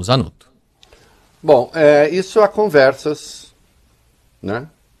Paulo Zanotto. Bom, isso há conversas, né?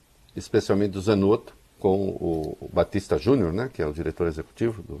 Especialmente do Zanotto com o Batista Júnior, né? Que é o diretor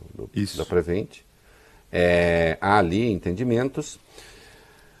executivo da Prevent. Há ali entendimentos.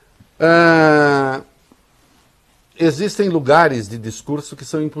 Existem lugares de discurso que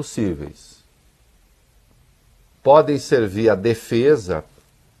são impossíveis. Podem servir à defesa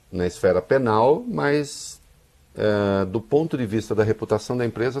na esfera penal, mas do ponto de vista da reputação da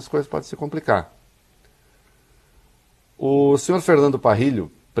empresa as coisas podem se complicar. O senhor Fernando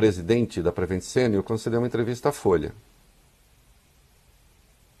Parrilho, presidente da Prevent Senior, concedeu uma entrevista à Folha.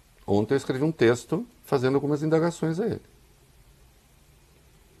 Ontem eu escrevi um texto fazendo algumas indagações a ele.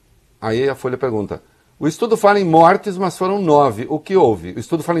 Aí a Folha pergunta: o estudo fala em mortes, mas foram 9. O que houve? O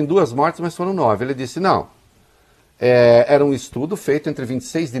estudo fala em 2 mortes, mas foram 9. Ele disse, não. Era um estudo feito entre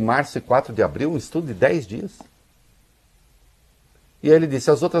 26 de março e 4 de abril, um estudo de 10 dias. E aí ele disse,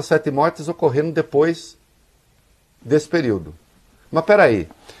 as outras 7 mortes ocorreram depois desse período. Mas peraí,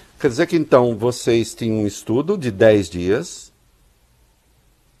 quer dizer que então vocês tinham um estudo de 10 dias,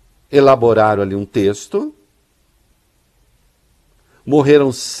 elaboraram ali um texto,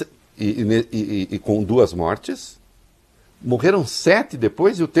 morreram, e com 2 mortes, morreram 7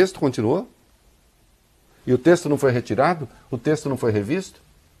 depois e o texto continuou? E o texto não foi retirado? O texto não foi revisto?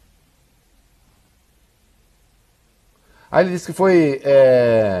 Aí ele disse que foi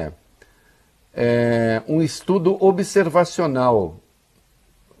um estudo observacional.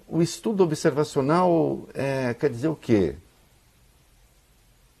 O estudo observacional quer dizer o quê?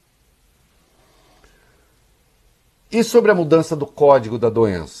 E sobre a mudança do código da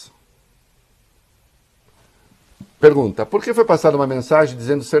doença? Pergunta, por que foi passada uma mensagem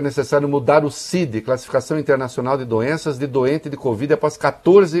dizendo ser necessário mudar o CID, Classificação Internacional de Doenças, de doente de Covid após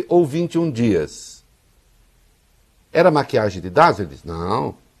 14 ou 21 dias? Era maquiagem de dados? Ele disse,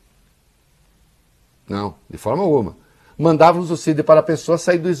 não. Não, de forma alguma. Mandávamos o CID para a pessoa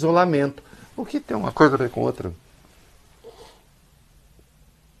sair do isolamento. O que tem uma coisa a ver com outra?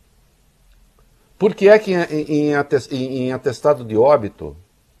 Por que é que em atestado de óbito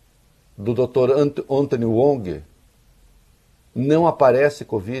do Dr. Anthony Wong não aparece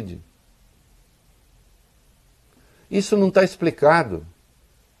Covid? Isso não está explicado.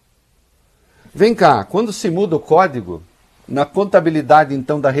 Vem cá, quando se muda o código, na contabilidade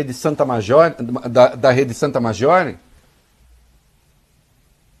então da rede Santa Maggiore, da rede Santa Maggiore,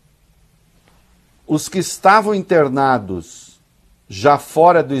 os que estavam internados já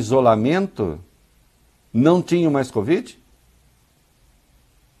fora do isolamento não tinham mais Covid?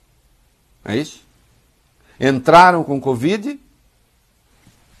 É isso? Entraram com Covid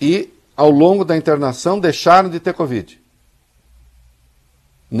e ao longo da internação deixaram de ter Covid.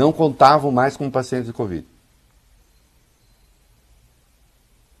 Não contavam mais como pacientes de Covid.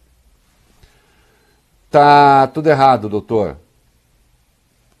 Tá tudo errado, doutor.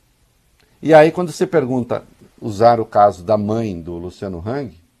 E aí, quando você pergunta, usar o caso da mãe do Luciano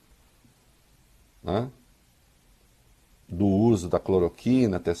Hang, né, do uso da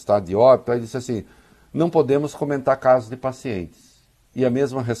cloroquina, testado de óbito, aí disse assim, não podemos comentar casos de pacientes. E a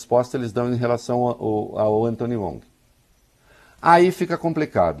mesma resposta eles dão em relação ao Anthony Wong. Aí fica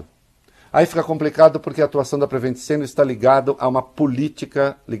complicado. Aí fica complicado porque a atuação da Prevent Senior está ligada a uma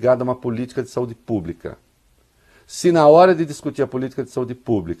política de saúde pública. Se na hora de discutir a política de saúde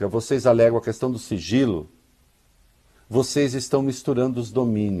pública vocês alegam a questão do sigilo, vocês estão misturando os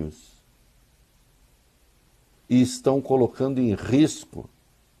domínios e estão colocando em risco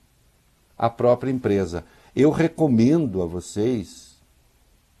a própria empresa. Eu recomendo a vocês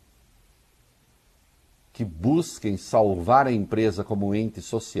que busquem salvar a empresa como um ente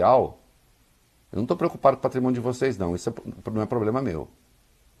social. Eu não estou preocupado com o patrimônio de vocês, não. Isso não é problema meu.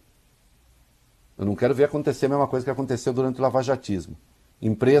 Eu não quero ver acontecer a mesma coisa que aconteceu durante o lavajatismo.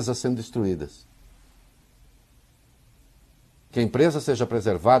 Empresas sendo destruídas. Que a empresa seja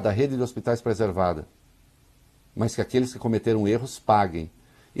preservada, a rede de hospitais preservada. Mas que aqueles que cometeram erros paguem.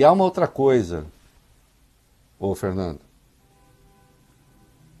 E há uma outra coisa, ô Fernando.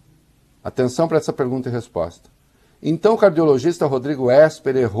 Atenção para essa pergunta e resposta. Então o cardiologista Rodrigo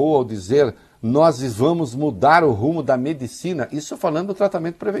Esper errou ao dizer nós vamos mudar o rumo da medicina? Isso falando do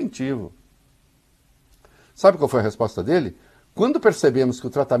tratamento preventivo. Sabe qual foi a resposta dele? Quando percebemos que o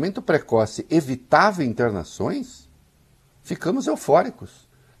tratamento precoce evitava internações, ficamos eufóricos.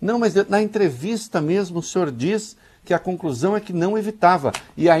 Não, mas na entrevista mesmo o senhor diz que a conclusão é que não evitava.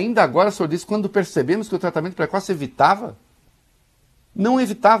 E ainda agora o senhor diz quando percebemos que o tratamento precoce evitava? Não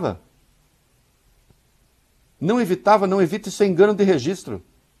evitava. Não evitava, não evita, isso é engano de registro.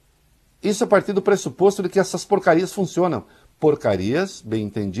 Isso a partir do pressuposto de que essas porcarias funcionam. Porcarias, bem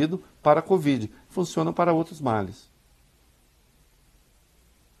entendido, para a Covid. Funcionam para outros males.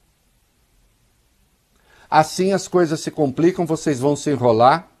 Assim as coisas se complicam, vocês vão se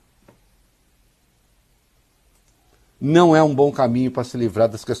enrolar. Não é um bom caminho para se livrar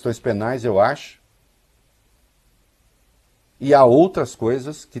das questões penais, eu acho. E há outras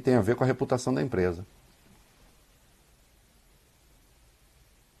coisas que têm a ver com a reputação da empresa.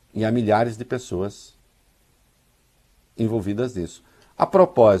 E há milhares de pessoas envolvidas nisso. A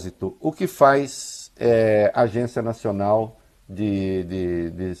propósito, o que faz a Agência Nacional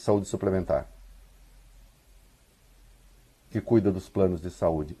de Saúde Suplementar? Que cuida dos planos de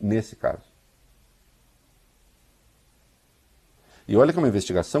saúde, nesse caso. E olha que é uma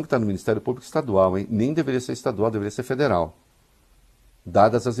investigação que está no Ministério Público Estadual, hein? Nem deveria ser estadual, deveria ser federal.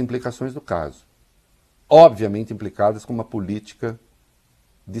 Dadas as implicações do caso. Obviamente implicadas com uma política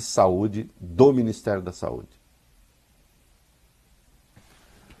de saúde do Ministério da Saúde.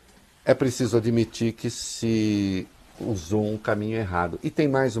 é preciso admitir que se usou um caminho errado. E tem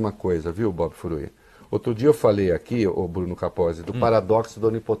mais uma coisa, viu, Bob Furuia? Outro dia eu falei aqui, o Bruno Capozzi, do paradoxo da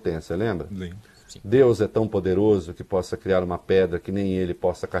onipotência, lembra? Lembro. Deus é tão poderoso que possa criar uma pedra que nem ele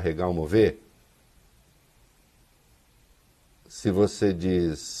possa carregar ou mover? Se você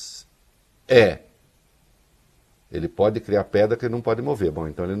diz, ele pode criar pedra que ele não pode mover. Bom,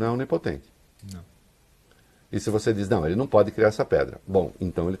 então ele não é onipotente. Não. E se você diz, não, ele não pode criar essa pedra. Bom,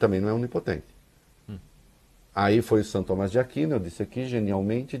 então ele também não é onipotente. Aí foi o São Tomás de Aquino, eu disse aqui,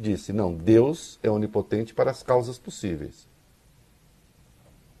 genialmente, disse, não, Deus é onipotente para as causas possíveis.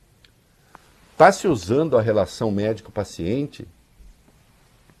 Está se usando a relação médico-paciente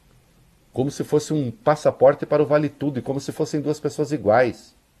como se fosse um passaporte para o vale tudo e como se fossem duas pessoas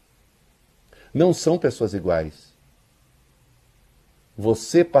iguais. Não são pessoas iguais.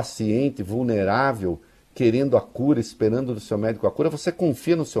 Você, paciente, vulnerável, querendo a cura, esperando do seu médico a cura, você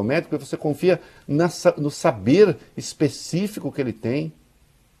confia no seu médico e você confia no saber específico que ele tem.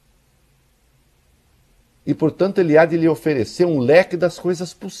 E, portanto, ele há de lhe oferecer um leque das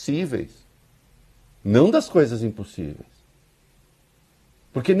coisas possíveis, não das coisas impossíveis.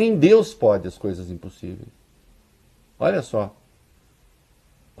 Porque nem Deus pode as coisas impossíveis. Olha só,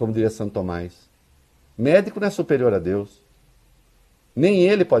 como diria Santo Tomás, médico não é superior a Deus. Nem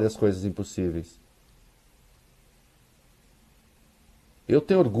ele pode as coisas impossíveis. Eu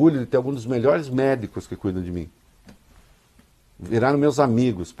tenho orgulho de ter alguns dos melhores médicos que cuidam de mim. Viraram meus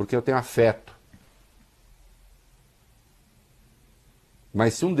amigos, porque eu tenho afeto.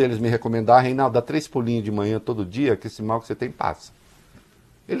 Mas se um deles me recomendar, Reinaldo, dá 3 pulinhos de manhã todo dia, que esse mal que você tem passa.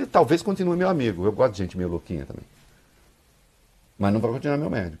 Ele talvez continue meu amigo. Eu gosto de gente meio louquinha também. Mas não vai continuar meu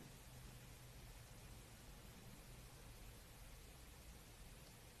médico.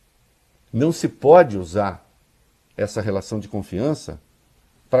 Não se pode usar essa relação de confiança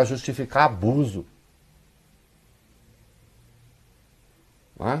para justificar abuso.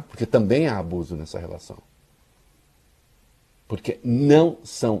 Não é? Porque também há abuso nessa relação. Porque não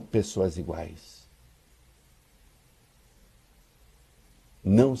são pessoas iguais.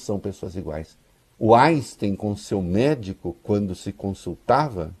 Não são pessoas iguais. O Einstein com seu médico, quando se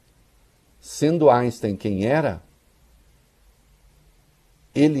consultava, sendo Einstein quem era,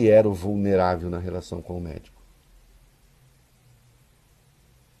 ele era o vulnerável na relação com o médico.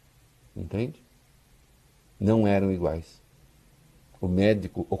 Entende? Não eram iguais. O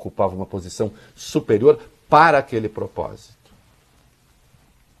médico ocupava uma posição superior para aquele propósito.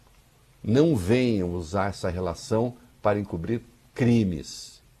 Não venham usar essa relação para encobrir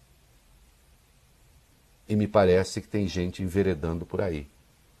crimes. E me parece que tem gente enveredando por aí.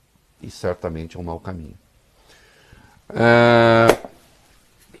 E certamente é um mau caminho.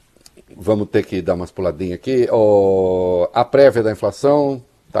 Vamos ter que dar umas puladinhas aqui. A prévia da inflação...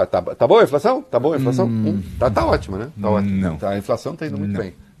 Tá boa a inflação? Tá boa a inflação? Tá ótima, né? Tá ótima. Não. A inflação está indo muito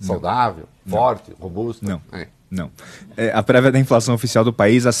bem. Saudável, forte, robusta. Não. A prévia da inflação oficial do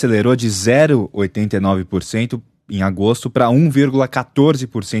país acelerou de 0,89% em agosto para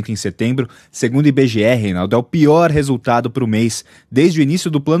 1,14% em setembro, segundo o IBGE, Reinaldo. É o pior resultado para o mês desde o início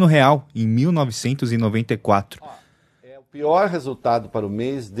do Plano Real, em 1994. É o pior resultado para o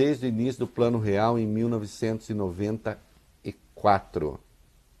mês desde o início do Plano Real, em 1994.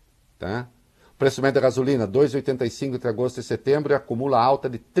 Tá? O preço médio da gasolina, 2,85 entre agosto e setembro, e acumula alta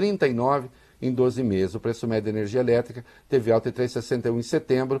de 39 em 12 meses. O preço médio da energia elétrica teve alta de 3,61 em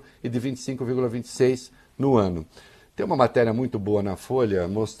setembro e de 25,26 no ano. Tem uma matéria muito boa na Folha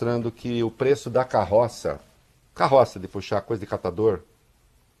mostrando que o preço da carroça de puxar coisa de catador,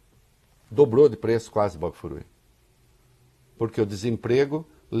 dobrou de preço quase, Bob Furui. Porque o desemprego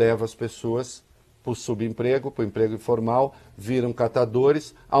leva as pessoas para o subemprego, para o emprego informal, viram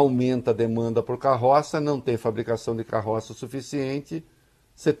catadores, aumenta a demanda por carroça, não tem fabricação de carroça o suficiente,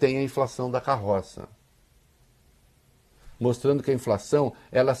 você tem a inflação da carroça. Mostrando que a inflação,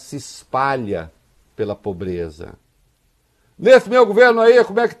 ela se espalha pela pobreza. Nesse meu governo aí,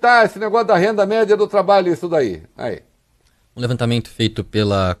 como é que está esse negócio da renda média do trabalho, isso daí? Aí. Um levantamento feito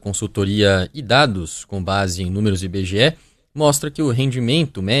pela consultoria e dados, com base em números do IBGE, mostra que o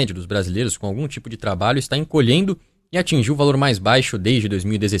rendimento médio dos brasileiros com algum tipo de trabalho está encolhendo e atingiu o valor mais baixo desde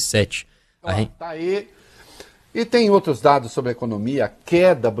 2017. Tá aí. E tem outros dados sobre a economia, a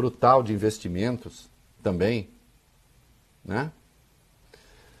queda brutal de investimentos também, né?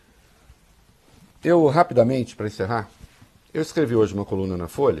 Eu, rapidamente, para encerrar, eu escrevi hoje uma coluna na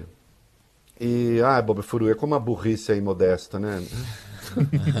Folha e, Bob Furu, é como uma burrice aí modesta, né?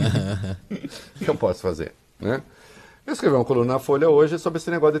 O que eu posso fazer, né? Eu escrevi uma coluna na Folha hoje sobre esse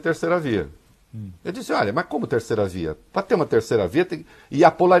negócio de terceira via. Eu disse, olha, mas como terceira via? Para ter uma terceira via, e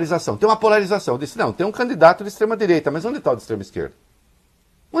a polarização. Tem uma polarização. Eu disse, não, tem um candidato de extrema-direita, mas onde está o de extrema-esquerda?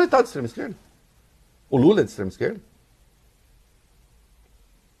 Onde está o de extrema-esquerda? O Lula é de extrema-esquerda?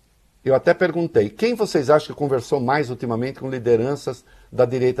 Eu até perguntei, quem vocês acham que conversou mais ultimamente com lideranças da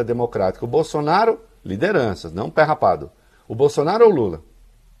direita democrática? O Bolsonaro, lideranças, não pé rapado. O Bolsonaro ou o Lula?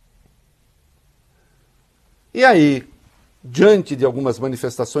 E aí, diante de algumas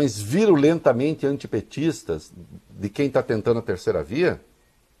manifestações virulentamente antipetistas de quem está tentando a terceira via,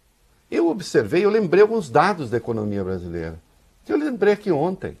 eu observei, eu lembrei alguns dados da economia brasileira. Que eu lembrei aqui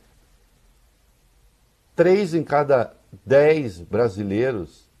ontem. 3 em cada 10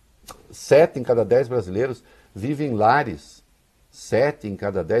 brasileiros, 7 em cada 10 brasileiros vivem em lares. 7 em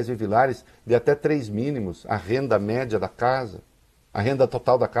cada 10 vivem em lares de até 3 mínimos, a renda média da casa, a renda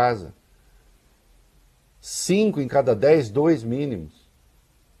total da casa. 5 em cada 10, 2 mínimos.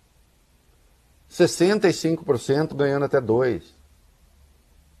 65% ganhando até 2.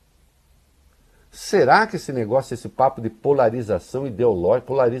 Será que esse negócio, esse papo de polarização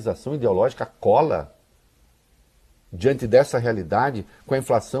ideológica cola diante dessa realidade, com a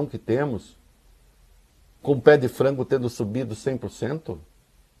inflação que temos, com o pé de frango tendo subido 100%?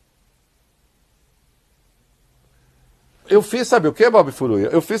 Eu fiz, sabe o que, Bob Furuia?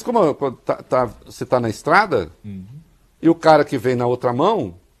 Eu fiz como você está na estrada, e o cara que vem na outra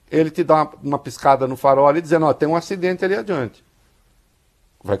mão, ele te dá uma piscada no farol ali, dizendo, ó, tem um acidente ali adiante.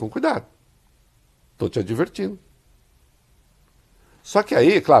 Vai com cuidado. Estou te advertindo. Só que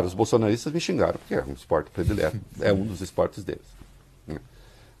aí, claro, os bolsonaristas me xingaram, porque é um esporte predileto, é um dos esportes deles.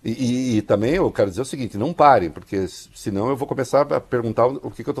 E também eu quero dizer o seguinte, não parem, porque senão eu vou começar a perguntar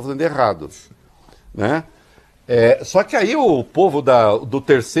o que eu estou fazendo de errado. Né? Só que aí o povo do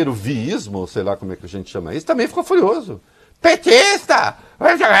terceiro viísmo, sei lá como é que a gente chama isso, também ficou furioso. Petista!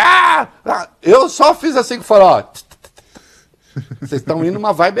 Eu só fiz assim que falou, ó, vocês estão indo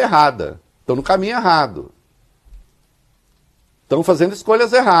numa vibe errada, estão no caminho errado, estão fazendo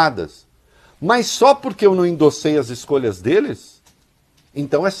escolhas erradas. Mas só porque eu não endossei as escolhas deles,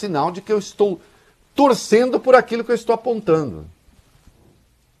 então é sinal de que eu estou torcendo por aquilo que eu estou apontando.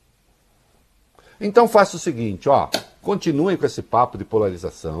 Então faça o seguinte, ó, continuem com esse papo de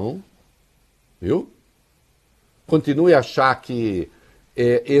polarização, viu? Continue a achar que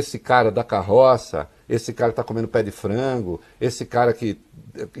esse cara da carroça, esse cara que está comendo pé de frango, esse cara que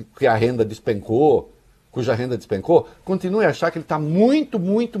a renda despencou, cuja renda despencou, continue a achar que ele está muito,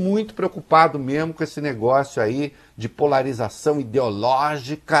 muito, muito preocupado mesmo com esse negócio aí de polarização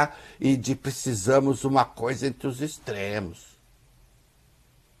ideológica e de precisamos uma coisa entre os extremos.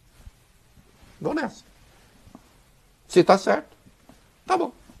 Vou nessa. Se está certo, tá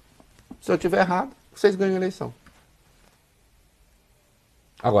bom. Se eu tiver errado, vocês ganham a eleição.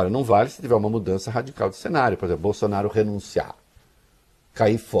 Agora, não vale se tiver uma mudança radical de cenário. Por exemplo, Bolsonaro renunciar,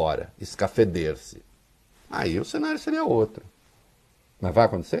 cair fora, escafeder-se. Aí o cenário seria outro. Mas vai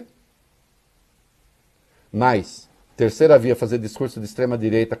acontecer? Mas, terceira via fazer discurso de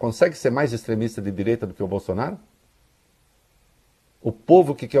extrema-direita consegue ser mais extremista de direita do que o Bolsonaro? O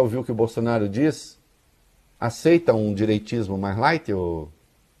povo que quer ouvir o que o Bolsonaro diz aceita um direitismo mais light? Ou...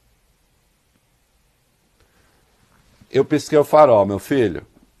 Eu pisquei o farol, meu filho.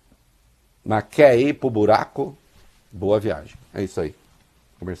 Mas quer ir pro buraco? Boa viagem. É isso aí.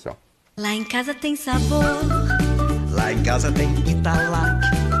 Comercial. Lá em casa tem sabor. Lá em casa tem Italac.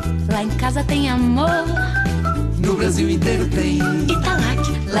 Lá em casa tem amor. No Brasil inteiro tem Italac.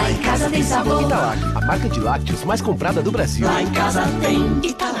 Lá em casa tem sabor. Italac, a marca de lácteos mais comprada do Brasil. Lá em casa tem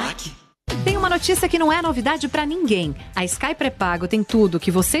Italac. Tem uma notícia que não é novidade pra ninguém. A Sky Pré-Pago tem tudo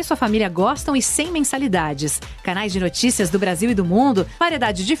que você e sua família gostam e sem mensalidades. Canais de notícias do Brasil e do mundo,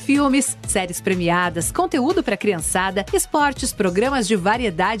 variedade de filmes, séries premiadas, conteúdo pra criançada, esportes, programas de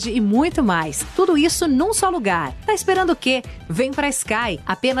variedade e muito mais. Tudo isso num só lugar. Tá esperando o quê? Vem pra Sky.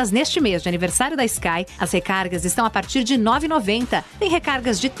 Apenas neste mês de aniversário da Sky, as recargas estão a partir de R$ 9,90. Tem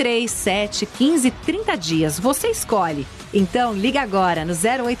recargas de 3, 7, 15 e 30 dias. Você escolhe. Então, liga agora no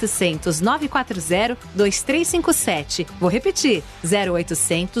 0800 940 2357. Vou repetir,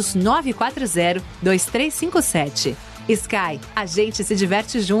 0800 940 2357. Sky, a gente se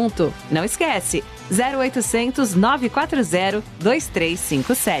diverte junto. Não esquece, 0800 940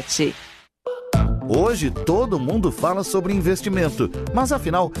 2357. Hoje todo mundo fala sobre investimento, mas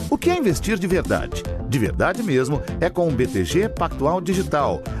afinal, o que é investir de verdade? De verdade mesmo é com o BTG Pactual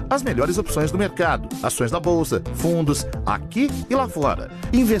Digital. As melhores opções do mercado, ações na bolsa, fundos, aqui e lá fora.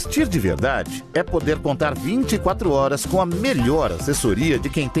 Investir de verdade é poder contar 24 horas com a melhor assessoria de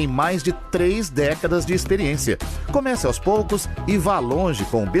quem tem mais de 3 décadas de experiência. Comece aos poucos e vá longe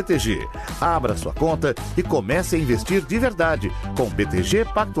com o BTG. Abra sua conta e comece a investir de verdade com o BTG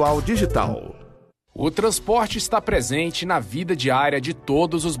Pactual Digital. O transporte está presente na vida diária de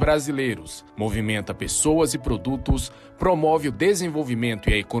todos os brasileiros. Movimenta pessoas e produtos, promove o desenvolvimento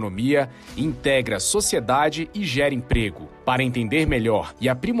e a economia, integra a sociedade e gera emprego. Para entender melhor e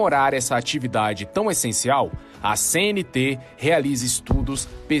aprimorar essa atividade tão essencial, a CNT realiza estudos,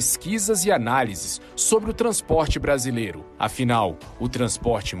 pesquisas e análises sobre o transporte brasileiro. Afinal, o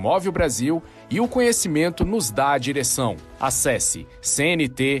transporte move o Brasil e o conhecimento nos dá a direção. Acesse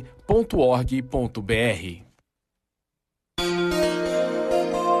cnt.org.br.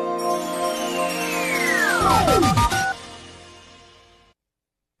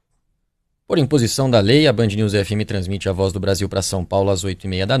 Por imposição da lei, a Band News FM transmite a Voz do Brasil para São Paulo às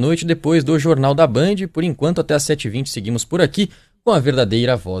 8h30 da noite, depois do Jornal da Band. Por enquanto, até às 7h20, seguimos por aqui com a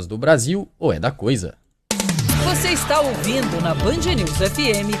verdadeira Voz do Brasil, ou é da coisa. Você está ouvindo na Band News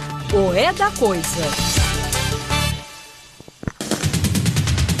FM, ou é da coisa.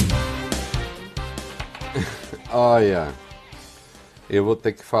 Olha, eu vou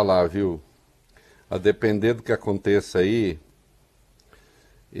ter que falar, viu? A depender do que aconteça aí,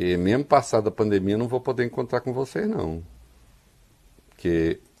 e mesmo passada a pandemia, eu não vou poder encontrar com vocês, não.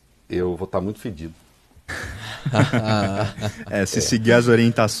 Porque eu vou estar muito fedido. Se seguir as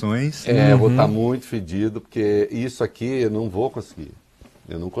orientações... Eu vou estar muito fedido, porque isso aqui eu não vou conseguir.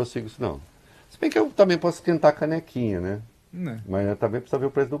 Eu não consigo isso, não. Se bem que eu também posso esquentar a canequinha, né? Mas também precisa ver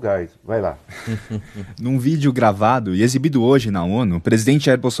o preço do gás. Vai lá. Num vídeo gravado e exibido hoje na ONU, o presidente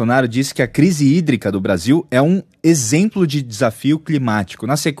Jair Bolsonaro disse que a crise hídrica do Brasil é um exemplo de desafio climático.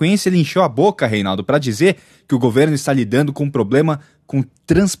 Na sequência, ele encheu a boca, Reinaldo, para dizer que o governo está lidando com um problema com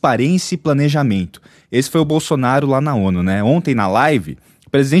transparência e planejamento. Esse foi o Bolsonaro lá na ONU, né? Ontem, na live, o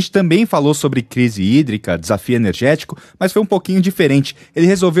presidente também falou sobre crise hídrica, desafio energético, mas foi um pouquinho diferente. Ele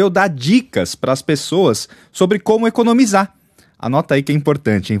resolveu dar dicas para as pessoas sobre como economizar. Anota aí que é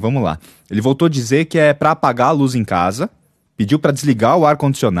importante, hein? Vamos lá. Ele voltou a dizer que é para apagar a luz em casa, pediu para desligar o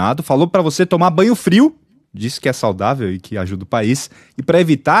ar-condicionado, falou para você tomar banho frio, disse que é saudável e que ajuda o país, e para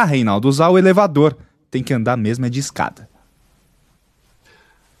evitar, Reinaldo, usar o elevador. Tem que andar mesmo de escada.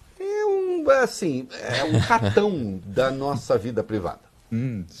 É um cartão da nossa vida privada.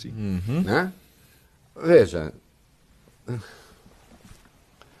 Sim. Né? Veja...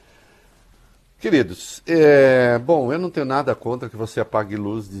 Queridos, bom, eu não tenho nada contra que você apague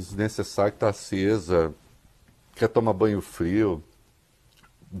luz desnecessária que está acesa, quer tomar banho frio,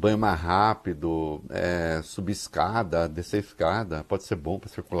 banho mais rápido, subir escada, descer escada, pode ser bom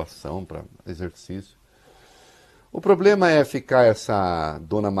para circulação, para exercício. O problema é ficar essa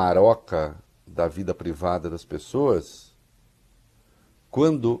dona maroca da vida privada das pessoas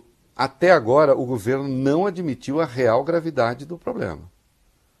quando, até agora, o governo não admitiu a real gravidade do problema.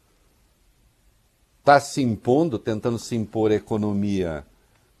 Está se impondo, tentando se impor a economia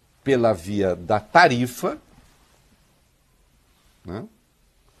pela via da tarifa, né?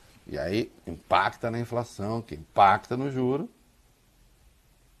 E aí impacta na inflação, que impacta no juro,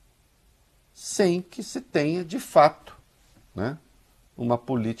 sem que se tenha, de fato, né, uma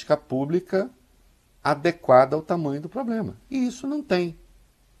política pública adequada ao tamanho do problema. E isso não tem,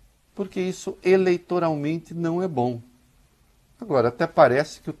 porque isso eleitoralmente não é bom. Agora, até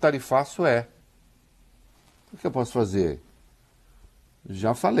parece que o tarifaço é. O que eu posso fazer?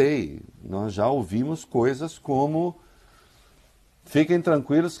 Já falei, nós já ouvimos coisas como fiquem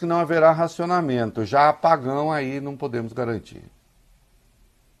tranquilos que não haverá racionamento, já apagão aí não podemos garantir.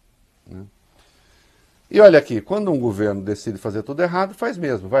 Né? E olha aqui, quando um governo decide fazer tudo errado, faz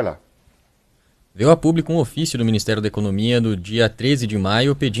mesmo, vai lá. Veio a público um ofício do Ministério da Economia do dia 13 de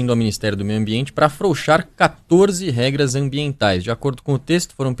maio pedindo ao Ministério do Meio Ambiente para afrouxar 14 regras ambientais. De acordo com o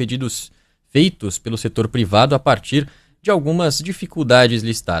texto, foram pedidos feitos pelo setor privado a partir de algumas dificuldades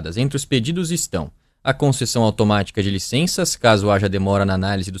listadas. Entre os pedidos estão a concessão automática de licenças, caso haja demora na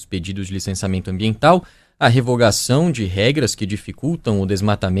análise dos pedidos de licenciamento ambiental, a revogação de regras que dificultam o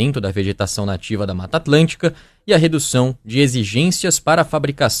desmatamento da vegetação nativa da Mata Atlântica e a redução de exigências para a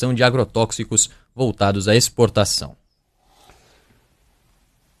fabricação de agrotóxicos voltados à exportação.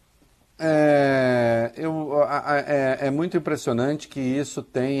 É muito impressionante que isso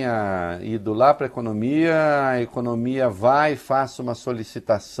tenha ido lá para a economia vai e faça uma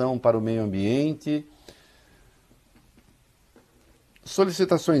solicitação para o meio ambiente.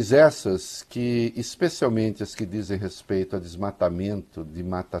 Solicitações essas que, especialmente as que dizem respeito a desmatamento de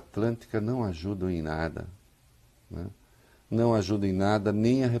Mata Atlântica, não ajudam em nada, né? Não ajudam em nada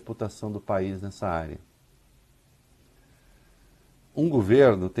nem a reputação do país nessa área. Um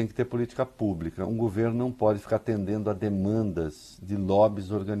governo tem que ter política pública. Um governo não pode ficar atendendo a demandas de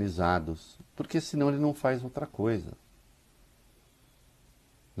lobbies organizados, porque senão ele não faz outra coisa,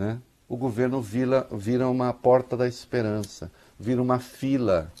 né? O governo vira uma porta da esperança, vira uma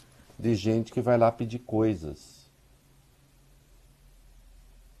fila de gente que vai lá pedir coisas.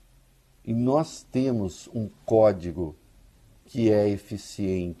 E nós temos um código que é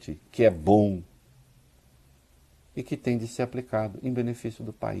eficiente, que é bom, e que tem de ser aplicado em benefício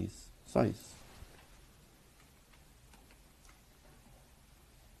do país. Só isso.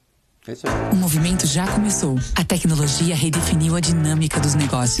 O movimento já começou. A tecnologia redefiniu a dinâmica dos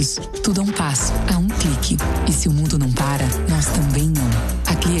negócios. Tudo a um passo, a um clique. E se o mundo não para, nós também não.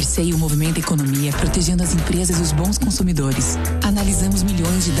 A ClearSale movimenta a economia, protegendo as empresas e os bons consumidores. Analisamos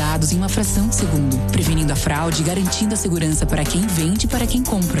milhões de dados em uma fração de segundo, prevenindo a fraude e garantindo a segurança para quem vende e para quem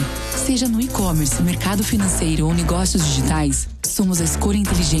compra. Seja no e-commerce, mercado financeiro ou negócios digitais, somos a escolha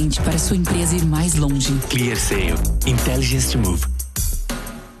inteligente para sua empresa ir mais longe. ClearSale. Intelligence to move.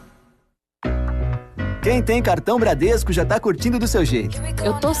 Quem tem cartão Bradesco já tá curtindo do seu jeito.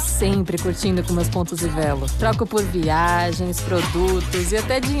 Eu tô sempre curtindo com meus pontos e velo. Troco por viagens, produtos e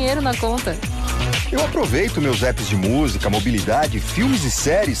até dinheiro na conta. Eu aproveito meus apps de música, mobilidade, filmes e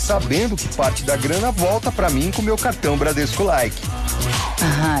séries, sabendo que parte da grana volta pra mim com meu cartão Bradesco Like.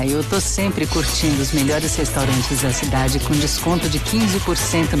 Eu tô sempre curtindo os melhores restaurantes da cidade com desconto de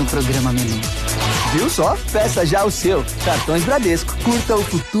 15% no programa Menu. Viu só? Peça já o seu. Cartões Bradesco. Curta o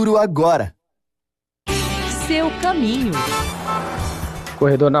futuro agora. Seu caminho.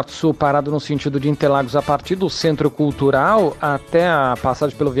 Corredor Norte-Sul parado no sentido de Interlagos a partir do Centro Cultural até a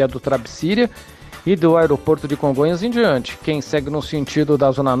passagem pelo viaduto Trabicíria e do aeroporto de Congonhas em diante. Quem segue no sentido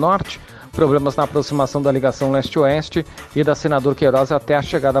da Zona Norte, problemas na aproximação da ligação leste-oeste e da Senador Queiroz até a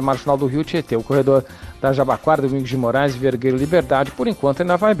chegada marginal do Rio Tietê. O corredor da Jabaquara, Domingos de Moraes, Vergueiro Liberdade, por enquanto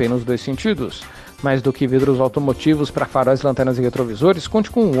ainda vai bem nos dois sentidos. Mais do que vidros automotivos para faróis, lanternas e retrovisores, conte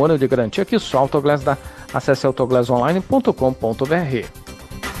com um ano de garantia que só Autoglass dá. Acesse autoglassonline.com.br.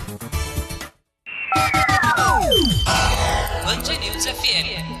 Band News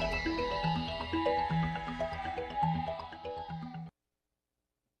FM.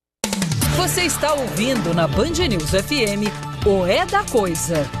 Você está ouvindo na Band News FM o É da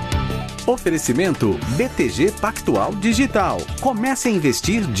Coisa. Oferecimento BTG Pactual Digital. Comece a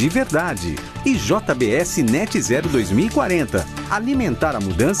investir de verdade. E JBS Net Zero 2040. Alimentar a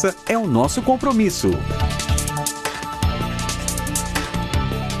mudança é o nosso compromisso.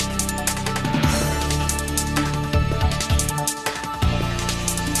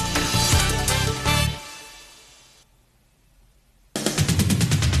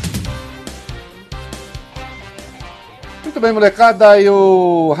 Muito bem, molecada,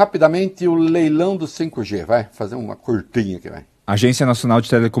 rapidamente o leilão do 5G, vai fazer uma curtinha aqui, vai. A Agência Nacional de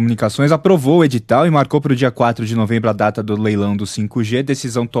Telecomunicações aprovou o edital e marcou para o dia 4 de novembro a data do leilão do 5G,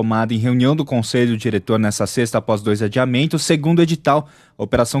 decisão tomada em reunião do Conselho Diretor nesta sexta após 2 adiamentos. Segundo o edital, a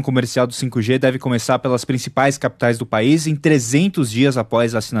operação comercial do 5G deve começar pelas principais capitais do país em 300 dias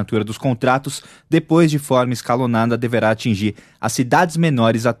após a assinatura dos contratos, depois de forma escalonada deverá atingir as cidades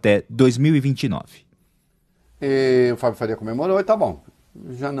menores até 2029. E o Fábio Faria comemorou e tá bom,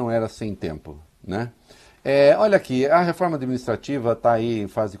 já não era sem tempo, né? Olha aqui, a reforma administrativa está aí em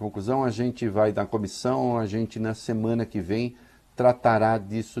fase de conclusão, a gente vai dar comissão, a gente na semana que vem tratará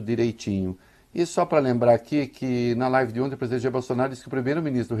disso direitinho. E só para lembrar aqui que na live de ontem o presidente Jair Bolsonaro disse que o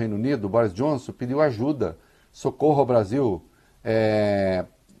primeiro-ministro do Reino Unido, Boris Johnson, pediu ajuda, socorro ao Brasil,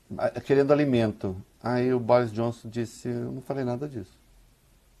 querendo alimento. Aí o Boris Johnson disse, eu não falei nada disso.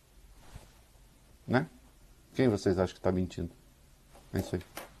 Né? Quem vocês acham que está mentindo? É isso aí.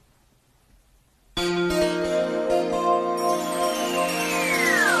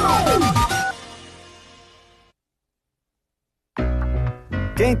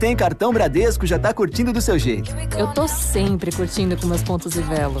 Quem tem cartão Bradesco já tá curtindo do seu jeito. Eu tô sempre curtindo com meus pontos e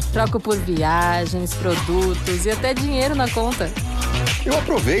velo. Troco por viagens, produtos e até dinheiro na conta. Eu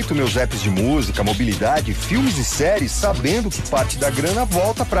aproveito meus apps de música, mobilidade, filmes e séries, sabendo que parte da grana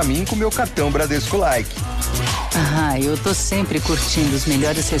volta pra mim com meu cartão Bradesco Like. Ah, eu tô sempre curtindo os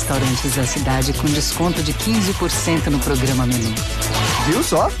melhores restaurantes da cidade com desconto de 15% no programa menu. Viu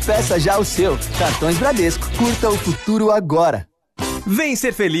só? Peça já o seu. Cartões Bradesco. Curta o futuro agora. Vem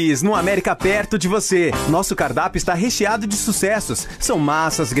ser feliz no América perto de você. Nosso cardápio está recheado de sucessos. São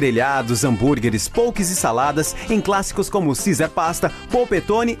massas, grelhados, hambúrgueres, poques e saladas em clássicos como Caesar Pasta,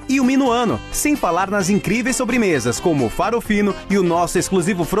 polpettone e o minuano. Sem falar nas incríveis sobremesas como o farofino e o nosso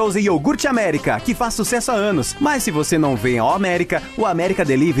exclusivo Frozen Iogurte América, que faz sucesso há anos. Mas se você não vem ao América, o América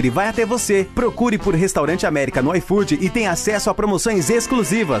Delivery vai até você. Procure por Restaurante América no iFood e tenha acesso a promoções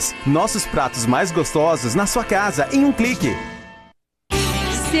exclusivas. Nossos pratos mais gostosos na sua casa em um clique.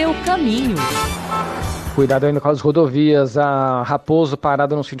 Seu caminho. Cuidado ainda com as rodovias. A Raposo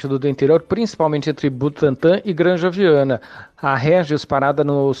parada no sentido do interior, principalmente entre Butantã e Granja Viana. A Regis parada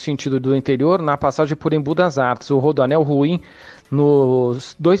no sentido do interior, na passagem por Embu das Artes. O Rodoanel ruim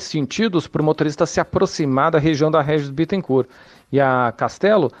nos dois sentidos para o motorista se aproximar da região da Regis Bittencourt. E a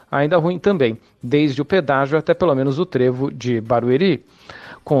Castelo ainda ruim também, desde o pedágio até pelo menos o trevo de Barueri.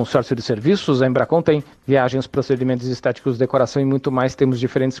 Consórcio de serviços, a Embracon tem viagens, procedimentos estéticos, decoração e muito mais. Temos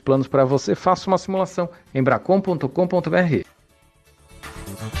diferentes planos para você. Faça uma simulação. embracon.com.br.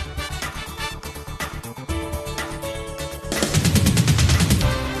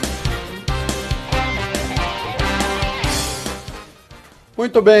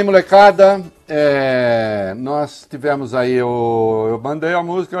 Muito bem, molecada. Nós tivemos aí eu mandei a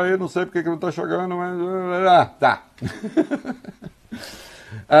música aí, não sei porque que não tá jogando, mas tá.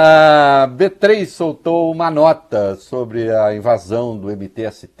 A B3 soltou uma nota sobre a invasão do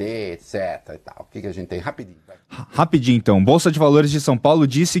MTST, etc. e tal. O que a gente tem? Rapidinho. Rapidinho, então. Bolsa de Valores de São Paulo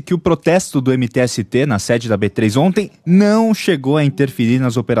disse que o protesto do MTST na sede da B3 ontem não chegou a interferir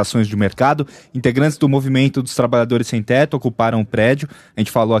nas operações de mercado. Integrantes do Movimento dos Trabalhadores Sem Teto ocuparam o prédio, a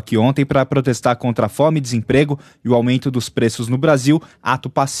gente falou aqui ontem, para protestar contra a fome, desemprego e o aumento dos preços no Brasil. Ato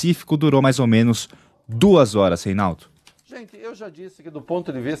pacífico durou mais ou menos 2 horas, Reinaldo. Gente, eu já disse que do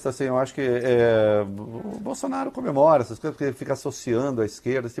ponto de vista, assim, eu acho que o Bolsonaro comemora essas coisas, porque ele fica associando a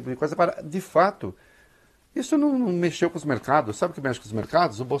esquerda, esse tipo de coisa. De fato, isso não mexeu com os mercados. Sabe o que mexe com os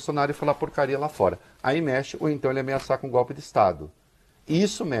mercados? O Bolsonaro ia falar porcaria lá fora. Aí mexe, ou então ele ameaçar com golpe de Estado.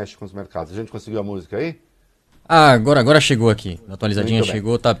 Isso mexe com os mercados. A gente conseguiu a música aí? Ah, agora chegou aqui. A atualizadinha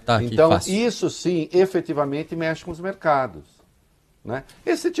chegou, tá aqui então, fácil. Isso sim, efetivamente mexe com os mercados. Né?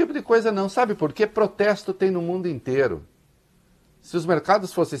 Esse tipo de coisa não. Sabe por quê? Protesto tem no mundo inteiro. Se os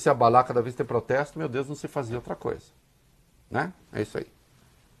mercados fossem se abalar cada vez que tem protesto, meu Deus, não se fazia outra coisa. Né? É isso aí.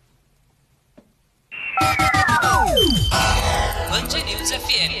 Band News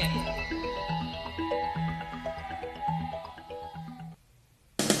FM.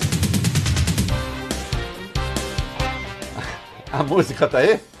 A música tá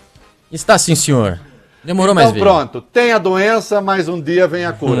aí? Está sim, senhor. Demorou mais vezes. Então pronto. Tem a doença, mas um dia vem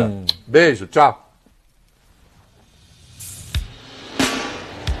a cura. Beijo, tchau.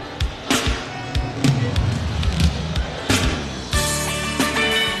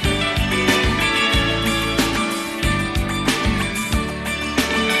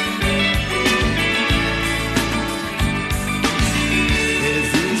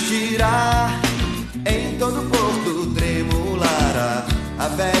 Em todo porto tremulará a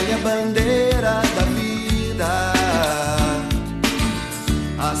velha bandeira da vida.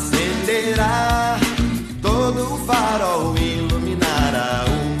 Acenderá todo o farol, iluminará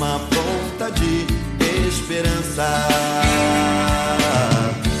uma ponta de esperança.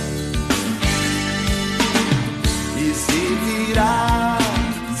 E se virá,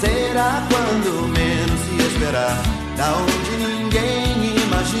 será quando menos se esperar, da onde ninguém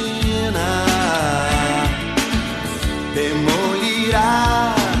imagina.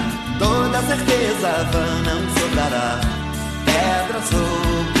 Demolirá toda certeza vã, não sobrará pedra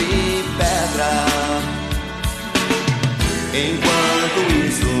sobre pedra. Enquanto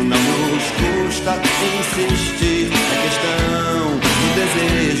isso não nos custa insistir, é questão do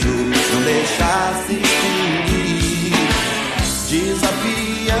desejo não deixar se extinguir,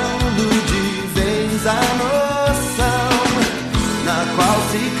 desafiando de vez a noção na qual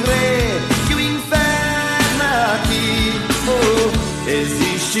se crê que o inferno aqui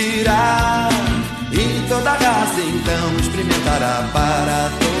existirá, e toda raça então experimentará para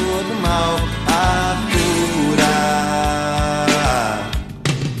todo mal a cura.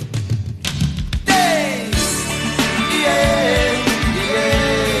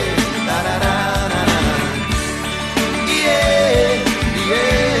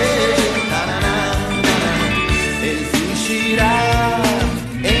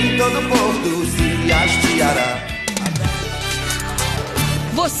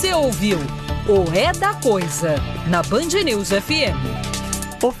 Você ouviu O É da Coisa, na Band News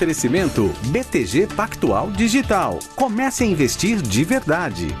FM. Oferecimento BTG Pactual Digital. Comece a investir de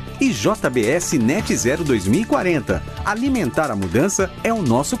verdade. E JBS Net Zero 2040. Alimentar a mudança é o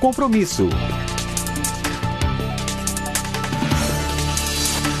nosso compromisso.